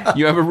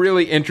 you have a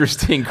really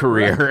interesting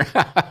career.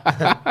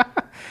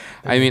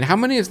 I mean, how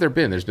many has there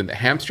been? There's been The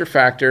Hamster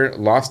Factor,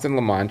 Lost in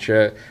La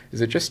Mancha.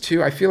 Is it just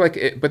 2? I feel like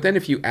it, but then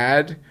if you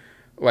add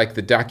like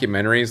the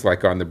documentaries,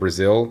 like on the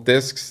Brazil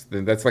discs,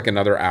 then that's like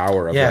another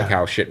hour of like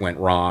how shit went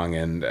wrong.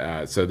 And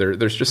so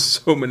there's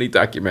just so many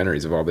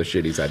documentaries of all the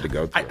shit he's had to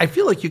go through. I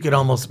feel like you could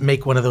almost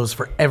make one of those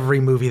for every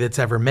movie that's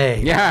ever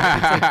made.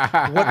 Yeah.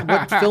 It's like,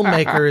 what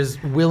filmmaker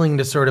is willing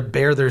to sort of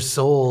bare their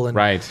soul and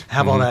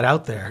have all that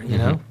out there, you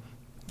know?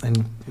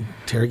 And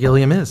Terry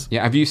Gilliam is.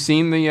 Yeah. Have you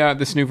seen the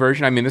this new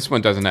version? I mean, this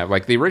one doesn't have,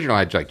 like, the original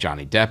had like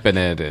Johnny Depp in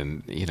it,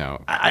 and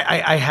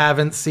I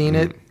haven't seen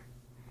it,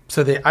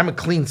 so I'm a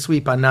clean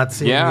sweep on not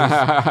seeing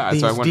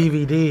these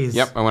DVDs.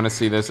 Yep, I want to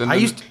see this. And I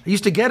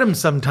used to get them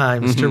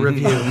sometimes to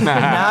review, but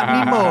not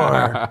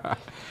anymore.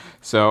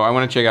 So I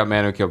want to check out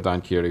Man Who Killed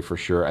Don Quixote for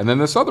sure. And then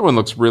this other one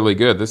looks really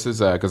good. This is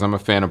because I'm a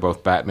fan of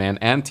both Batman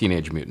and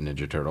Teenage Mutant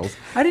Ninja Turtles.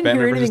 I didn't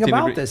hear anything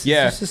about this.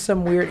 Yeah. This is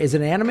some weird... Is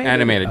it animated?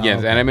 Animated, yes.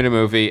 Okay. Animated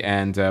movie.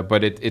 And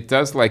but it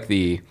does like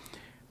the...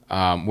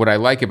 what I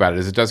like about it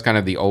is it does kind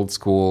of the old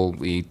school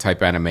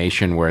type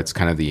animation where it's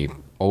kind of the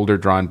older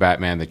drawn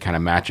Batman that kind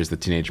of matches the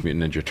Teenage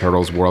Mutant Ninja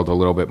Turtles world a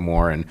little bit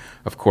more. And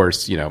of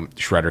course,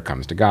 Shredder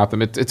comes to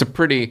Gotham. It's a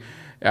pretty...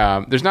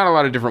 there's not a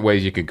lot of different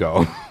ways you could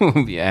go.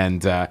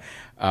 And...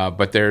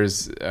 but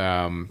there's,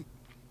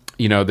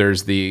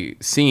 there's the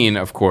scene,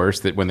 of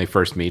course, that when they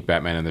first meet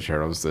Batman and the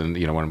Turtles, and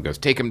one of them goes,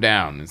 "Take him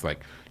down." It's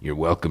like, "You're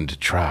welcome to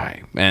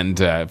try." And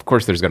of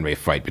course, there's going to be a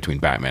fight between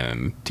Batman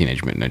and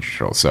Teenage Mutant Ninja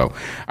Turtles. So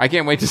I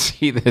can't wait to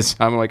see this.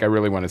 I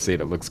really want to see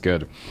it. It looks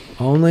good.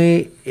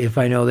 Only if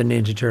I know the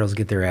Ninja Turtles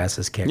get their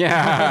asses kicked.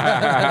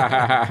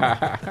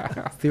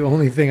 Yeah, it's the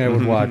only thing I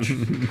would watch.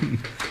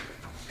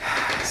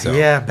 So.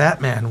 Yeah,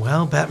 Batman.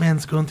 Well,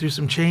 Batman's going through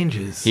some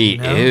changes. He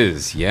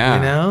is,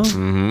 yeah.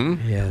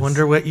 Mm-hmm. Yes.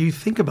 Wonder what you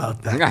think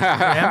about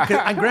that,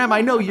 Graham. Graham,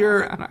 I know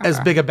you're as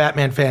big a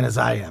Batman fan as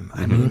I am.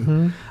 I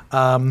mean,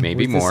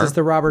 maybe more. This is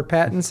the Robert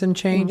Pattinson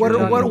change. What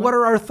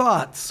are our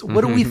thoughts? What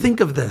do we think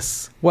of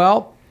this?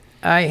 Well,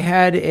 I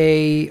had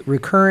a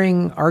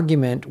recurring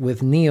argument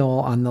with Neil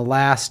on the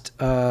last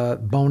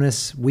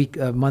bonus week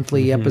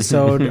monthly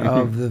episode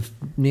of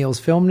Neil's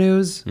Film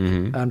News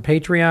on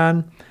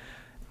Patreon.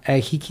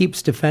 He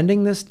keeps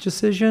defending this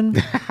decision,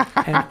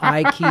 and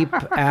I keep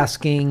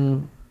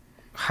asking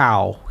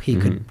how he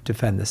could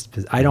defend this.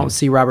 I don't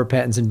see Robert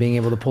Pattinson being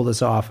able to pull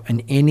this off in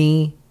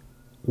any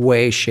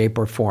way, shape,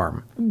 or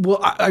form.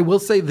 Well, I will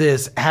say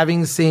this,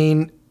 having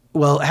suffered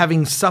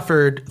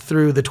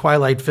through the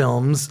Twilight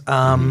films,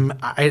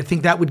 I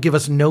think that would give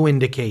us no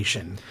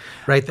indication,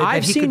 right?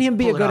 I've seen him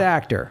be a good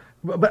actor.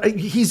 But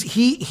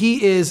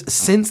he is,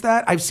 since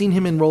that, I've seen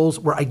him in roles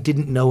where I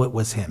didn't know it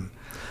was him.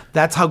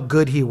 That's how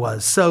good he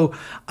was. So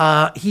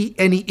he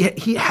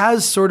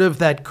has sort of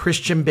that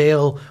Christian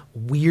Bale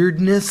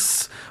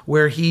weirdness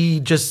where he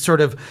just sort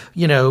of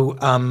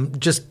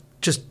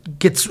just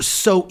gets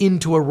so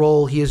into a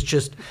role. He is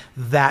just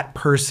that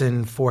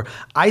person for.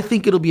 I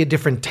think it'll be a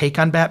different take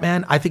on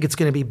Batman. I think it's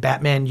going to be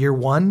Batman Year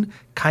One,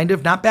 kind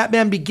of, not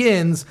Batman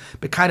Begins,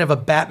 but kind of a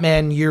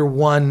Batman Year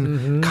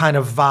One kind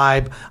of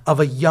vibe of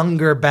a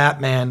younger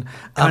Batman.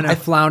 Kind of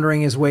floundering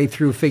his way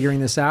through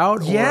figuring this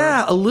out?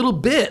 Yeah, a little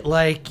bit.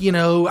 Like,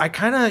 I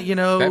kind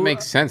of, That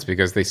makes sense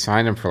because they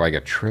signed him for like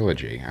a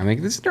trilogy. I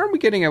mean, aren't we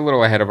getting a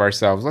little ahead of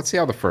ourselves? Let's see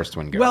how the first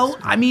one goes. Well,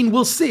 I mean,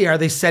 we'll see. Are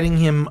they setting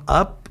him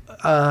up?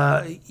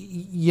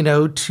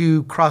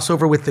 To cross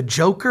over with the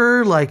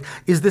Joker? Like,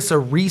 is this a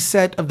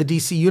reset of the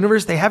DC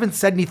universe? They haven't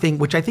said anything,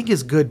 which I think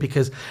is good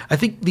because I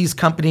think these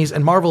companies,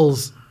 and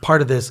Marvel's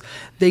part of this,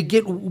 they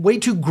get way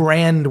too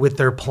grand with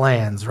their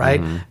plans,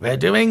 right? We're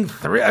doing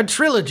a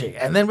trilogy,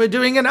 and then we're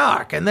doing an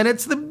arc, and then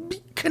it's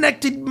the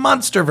connected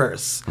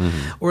monsterverse.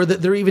 Or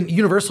that they're even,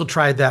 Universal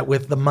tried that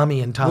with The Mummy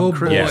and Tom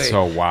Cruise. Yes,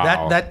 oh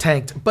wow. That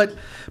tanked. But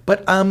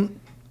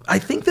I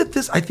think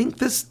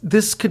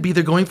this could be,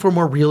 they're going for a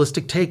more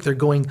realistic take.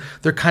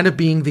 They're kind of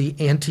being the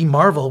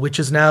anti-Marvel, which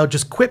is now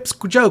just quips,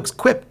 jokes,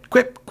 quip,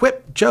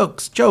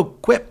 jokes,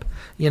 joke, quip.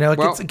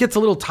 It gets a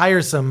little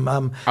tiresome.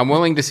 I'm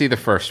willing to see the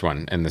first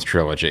one in this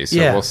trilogy, so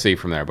we'll see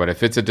from there. But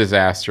if it's a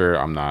disaster,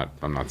 I'm not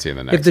seeing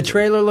the next. If the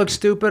trailer looks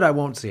stupid, I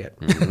won't see it.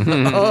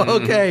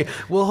 Okay,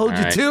 we'll hold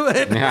you to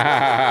it.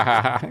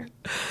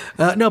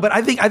 No, but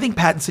I think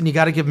Pattinson, you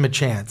got to give him a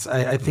chance.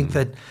 I think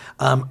that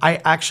I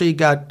actually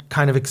got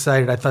kind of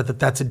excited. I thought that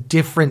that's a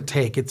different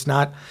take. It's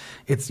not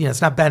Ben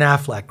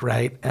Affleck,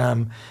 right?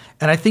 And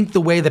I think the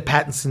way that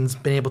Pattinson's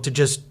been able to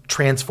just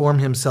transform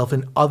himself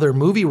in other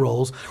movie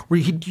roles, where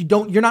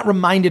you're not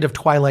reminded of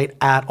Twilight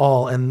at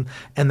all, and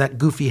that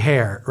goofy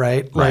hair,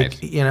 right? Right.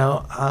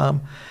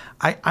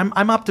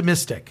 I'm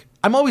optimistic.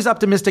 I'm always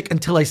optimistic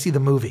until I see the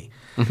movie,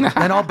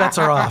 then all bets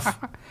are off.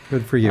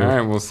 Good for you. All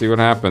right, we'll see what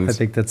happens. I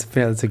think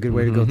that's a good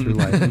way to go through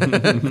life.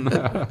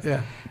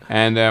 Yeah.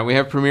 And we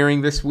have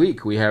premiering this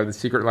week. We have The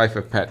Secret Life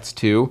of Pets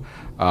 2.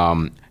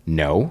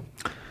 No.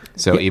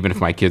 So even if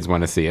my kids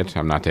want to see it,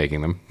 I'm not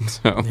taking them.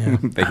 So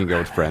they can go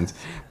with friends.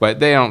 But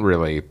they don't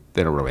really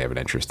have an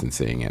interest in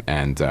seeing it.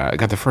 And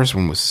the first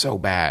one was so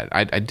bad.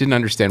 I didn't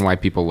understand why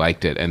people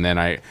liked it. And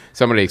then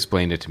somebody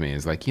explained it to me.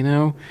 It's like,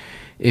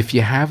 if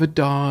you have a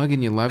dog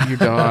and you love your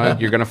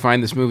dog, you're going to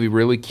find this movie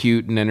really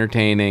cute and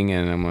entertaining.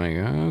 And I'm like,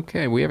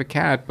 okay, we have a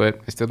cat, but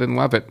I still didn't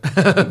love it.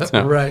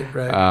 So, right.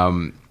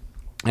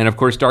 And of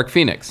course, Dark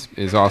Phoenix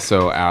is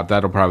also out.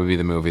 That'll probably be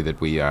the movie that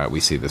we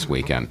see this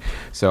weekend.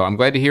 So I'm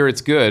glad to hear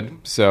it's good.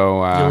 So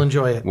you'll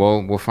enjoy it.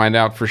 We'll find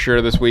out for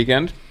sure this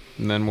weekend,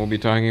 and then we'll be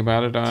talking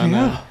about it on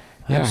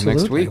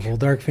next week. We'll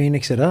Dark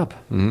Phoenix it up.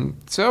 Mm-hmm.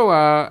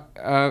 So,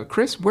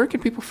 Chris, where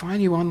can people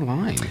find you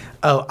online?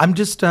 Oh, I'm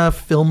just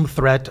Film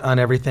Threat on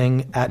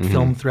everything, at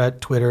Film Threat,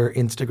 Twitter,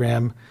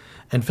 Instagram.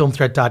 and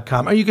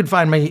filmthreat.com. Or you can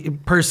find me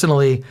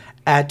personally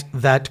at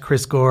that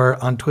Chris Gore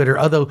on Twitter,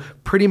 although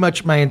pretty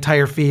much my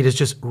entire feed is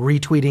just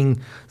retweeting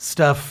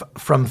stuff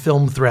from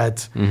Film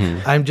Threat.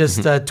 I'm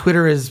just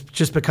Twitter has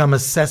just become a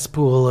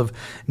cesspool of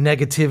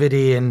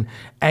negativity and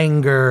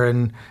anger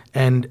and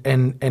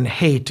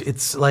hate.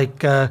 It's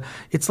like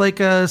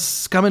a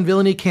Scum and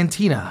Villainy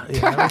cantina.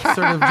 You know? It's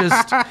sort of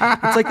just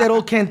it's like that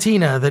old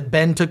cantina that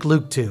Ben took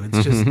Luke to.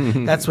 It's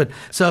just that's what.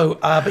 So,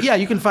 but yeah,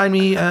 you can find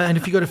me, and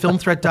if you go to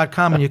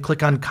filmthreat.com and you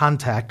click on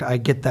contact, I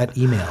get that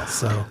email.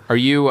 So, are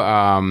you?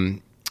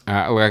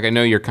 Like I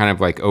know you're kind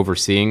of like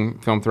overseeing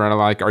Film Threat a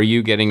lot. Like, are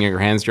you getting your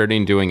hands dirty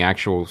and doing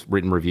actual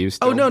written reviews?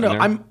 Oh no,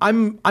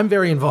 I'm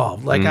very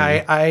involved. Like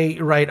I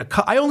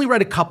only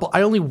write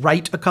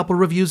a couple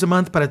reviews a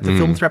month, but at the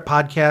Film Threat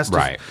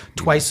podcast,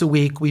 twice a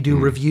week we do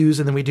reviews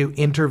and then we do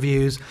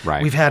interviews.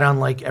 Right. We've had on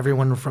like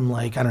everyone from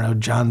like I don't know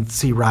John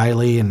C.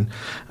 Reilly and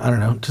I don't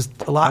know just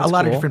a lot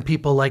of different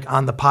people like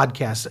on the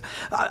podcast.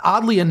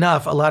 Oddly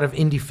enough, a lot of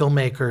indie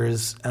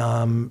filmmakers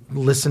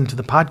listen to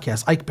the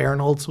podcast. Ike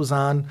Barinholtz was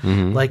on.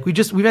 Like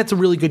we've had some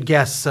really good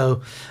guests.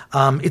 So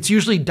it's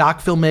usually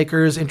doc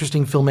filmmakers,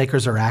 interesting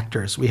filmmakers, or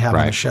actors we have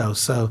on the show.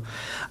 So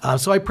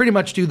I pretty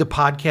much do the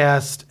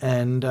podcast,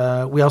 and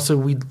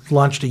we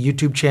launched a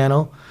YouTube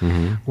channel.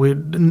 We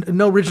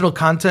no original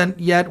content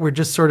yet. We're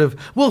just sort of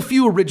a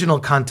few original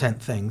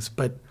content things,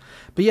 but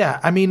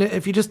yeah, I mean,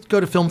 if you just go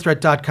to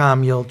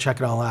filmthreat.com, you'll check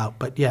it all out.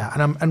 But yeah,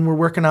 and we're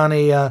working on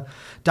a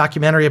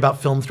documentary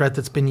about Film Threat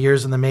that's been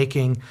years in the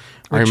making.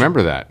 I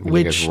remember that.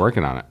 You guys were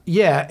working on it.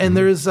 Yeah, and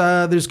there's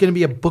going to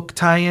be a book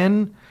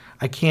tie-in.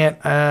 I can't.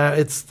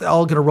 It's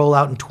all going to roll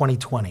out in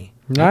 2020.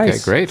 Nice. Okay,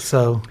 great.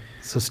 So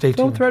stay tuned.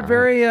 Film Threat,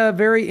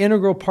 very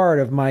integral part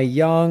of my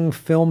young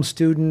film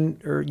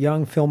student or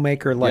young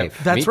filmmaker life.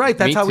 Yeah, that's right.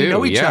 That's how we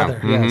know each other.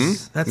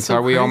 Yes. That's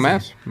how we all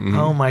met.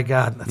 Oh my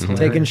God. That's hilarious.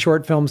 Taking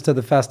short films to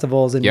the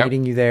festivals and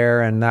meeting you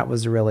there, and that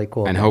was really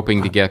cool. And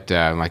hoping to get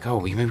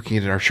maybe we can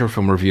get our short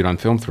film reviewed on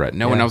Film Threat.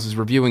 No one else is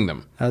reviewing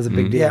them. That was a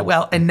big deal. Yeah,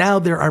 well, and now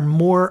there are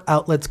more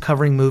outlets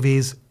covering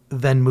movies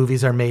than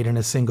movies are made in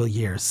a single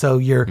year. So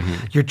your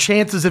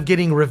chances of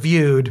getting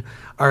reviewed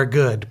are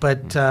good.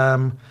 But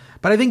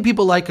I think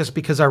people like us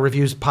because our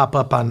reviews pop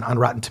up on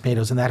Rotten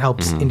Tomatoes, and that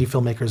helps indie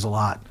filmmakers a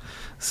lot.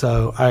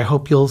 So I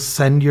hope you'll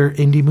send your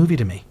indie movie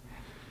to me.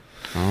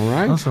 All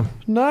right. Awesome.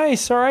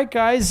 Nice. All right,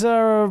 guys.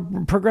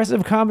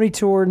 Progressive Comedy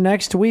Tour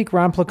next week.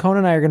 Ron Placone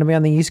and I are going to be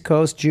on the East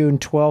Coast, June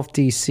 12th,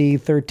 D.C.,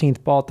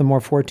 13th, Baltimore,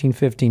 14th,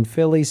 15th,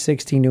 Philly,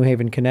 16th, New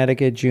Haven,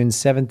 Connecticut, June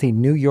 17th,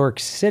 New York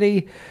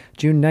City,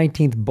 June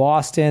 19th,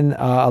 Boston.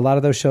 A lot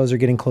of those shows are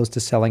getting close to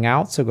selling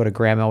out, so go to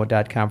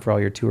GrahamElwood.com for all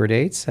your tour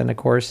dates. And, of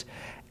course,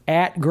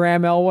 at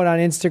Graham Elwood on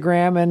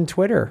Instagram and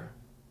Twitter.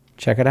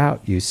 Check it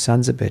out, you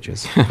sons of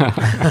bitches.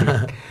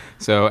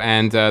 So,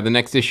 and the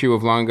next issue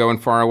of Long Ago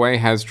and Far Away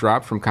has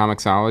dropped from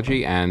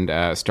Comixology and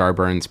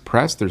Starburns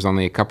Press. There's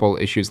only a couple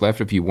issues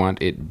left if you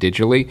want it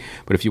digitally.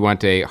 But if you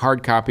want a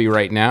hard copy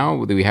right now,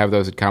 we have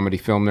those at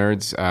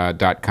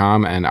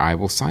comedyfilmnerds.com, and I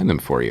will sign them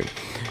for you.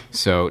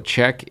 So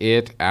check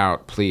it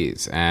out,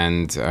 please.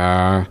 And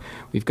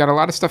we've got a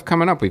lot of stuff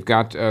coming up. We've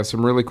got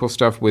some really cool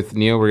stuff with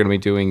Neil. We're going to be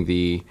doing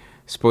the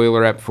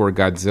spoiler ep for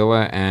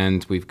Godzilla,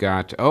 and we've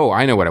got,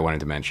 I know what I wanted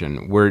to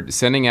mention. We're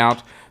sending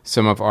out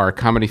some of our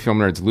Comedy Film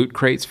Nerds loot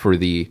crates for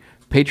the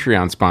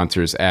Patreon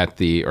sponsors or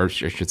I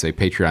should say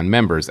Patreon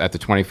members at the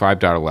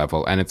 $25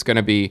 level. And it's going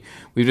to be,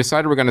 we've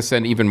decided we're going to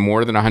send even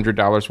more than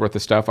 $100 worth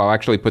of stuff. I'll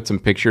actually put some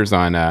pictures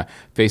on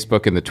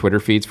Facebook and the Twitter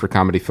feeds for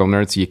Comedy Film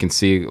Nerds so you can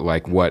see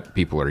like what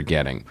people are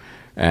getting.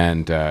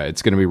 And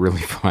it's going to be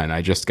really fun.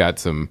 I just got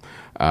some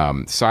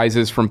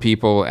sizes from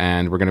people,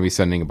 and we're going to be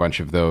sending a bunch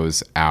of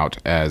those out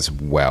as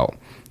well.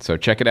 So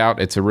check it out.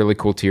 It's a really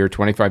cool tier,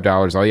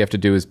 $25. All you have to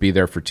do is be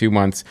there for 2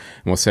 months,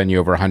 and we'll send you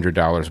over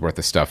 $100 worth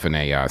of stuff in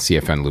a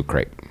CFN loot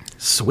crate.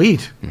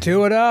 Sweet.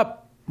 Do it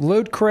up.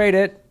 Loot crate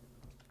it.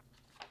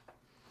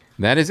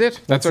 That is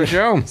it. That's our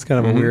show. It's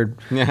kind of a weird...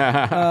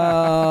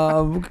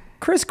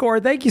 Chris Gore,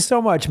 thank you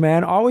so much,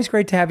 man. Always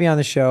great to have you on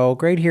the show.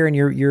 Great hearing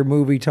your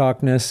movie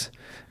talkness.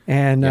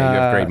 And you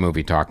have great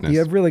movie talkness. You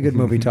have really good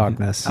movie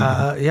talkness.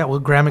 Well,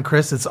 Graham and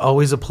Chris, it's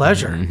always a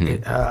pleasure.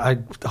 I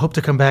hope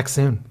to come back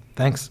soon.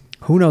 Thanks.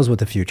 Who knows what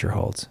the future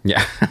holds?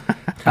 Yeah.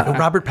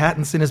 Robert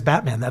Pattinson is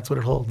Batman. That's what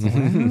it holds. All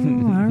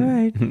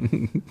right.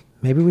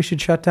 Maybe we should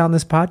shut down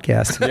this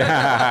podcast.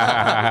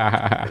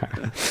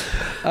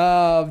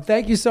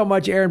 Thank you so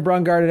much, Aaron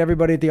Brungard, and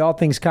everybody at the All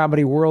Things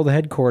Comedy World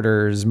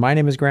headquarters. My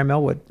name is Graham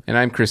Elwood. And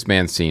I'm Chris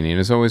Mancini. And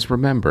as always,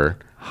 remember,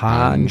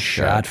 Han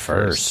shot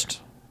first.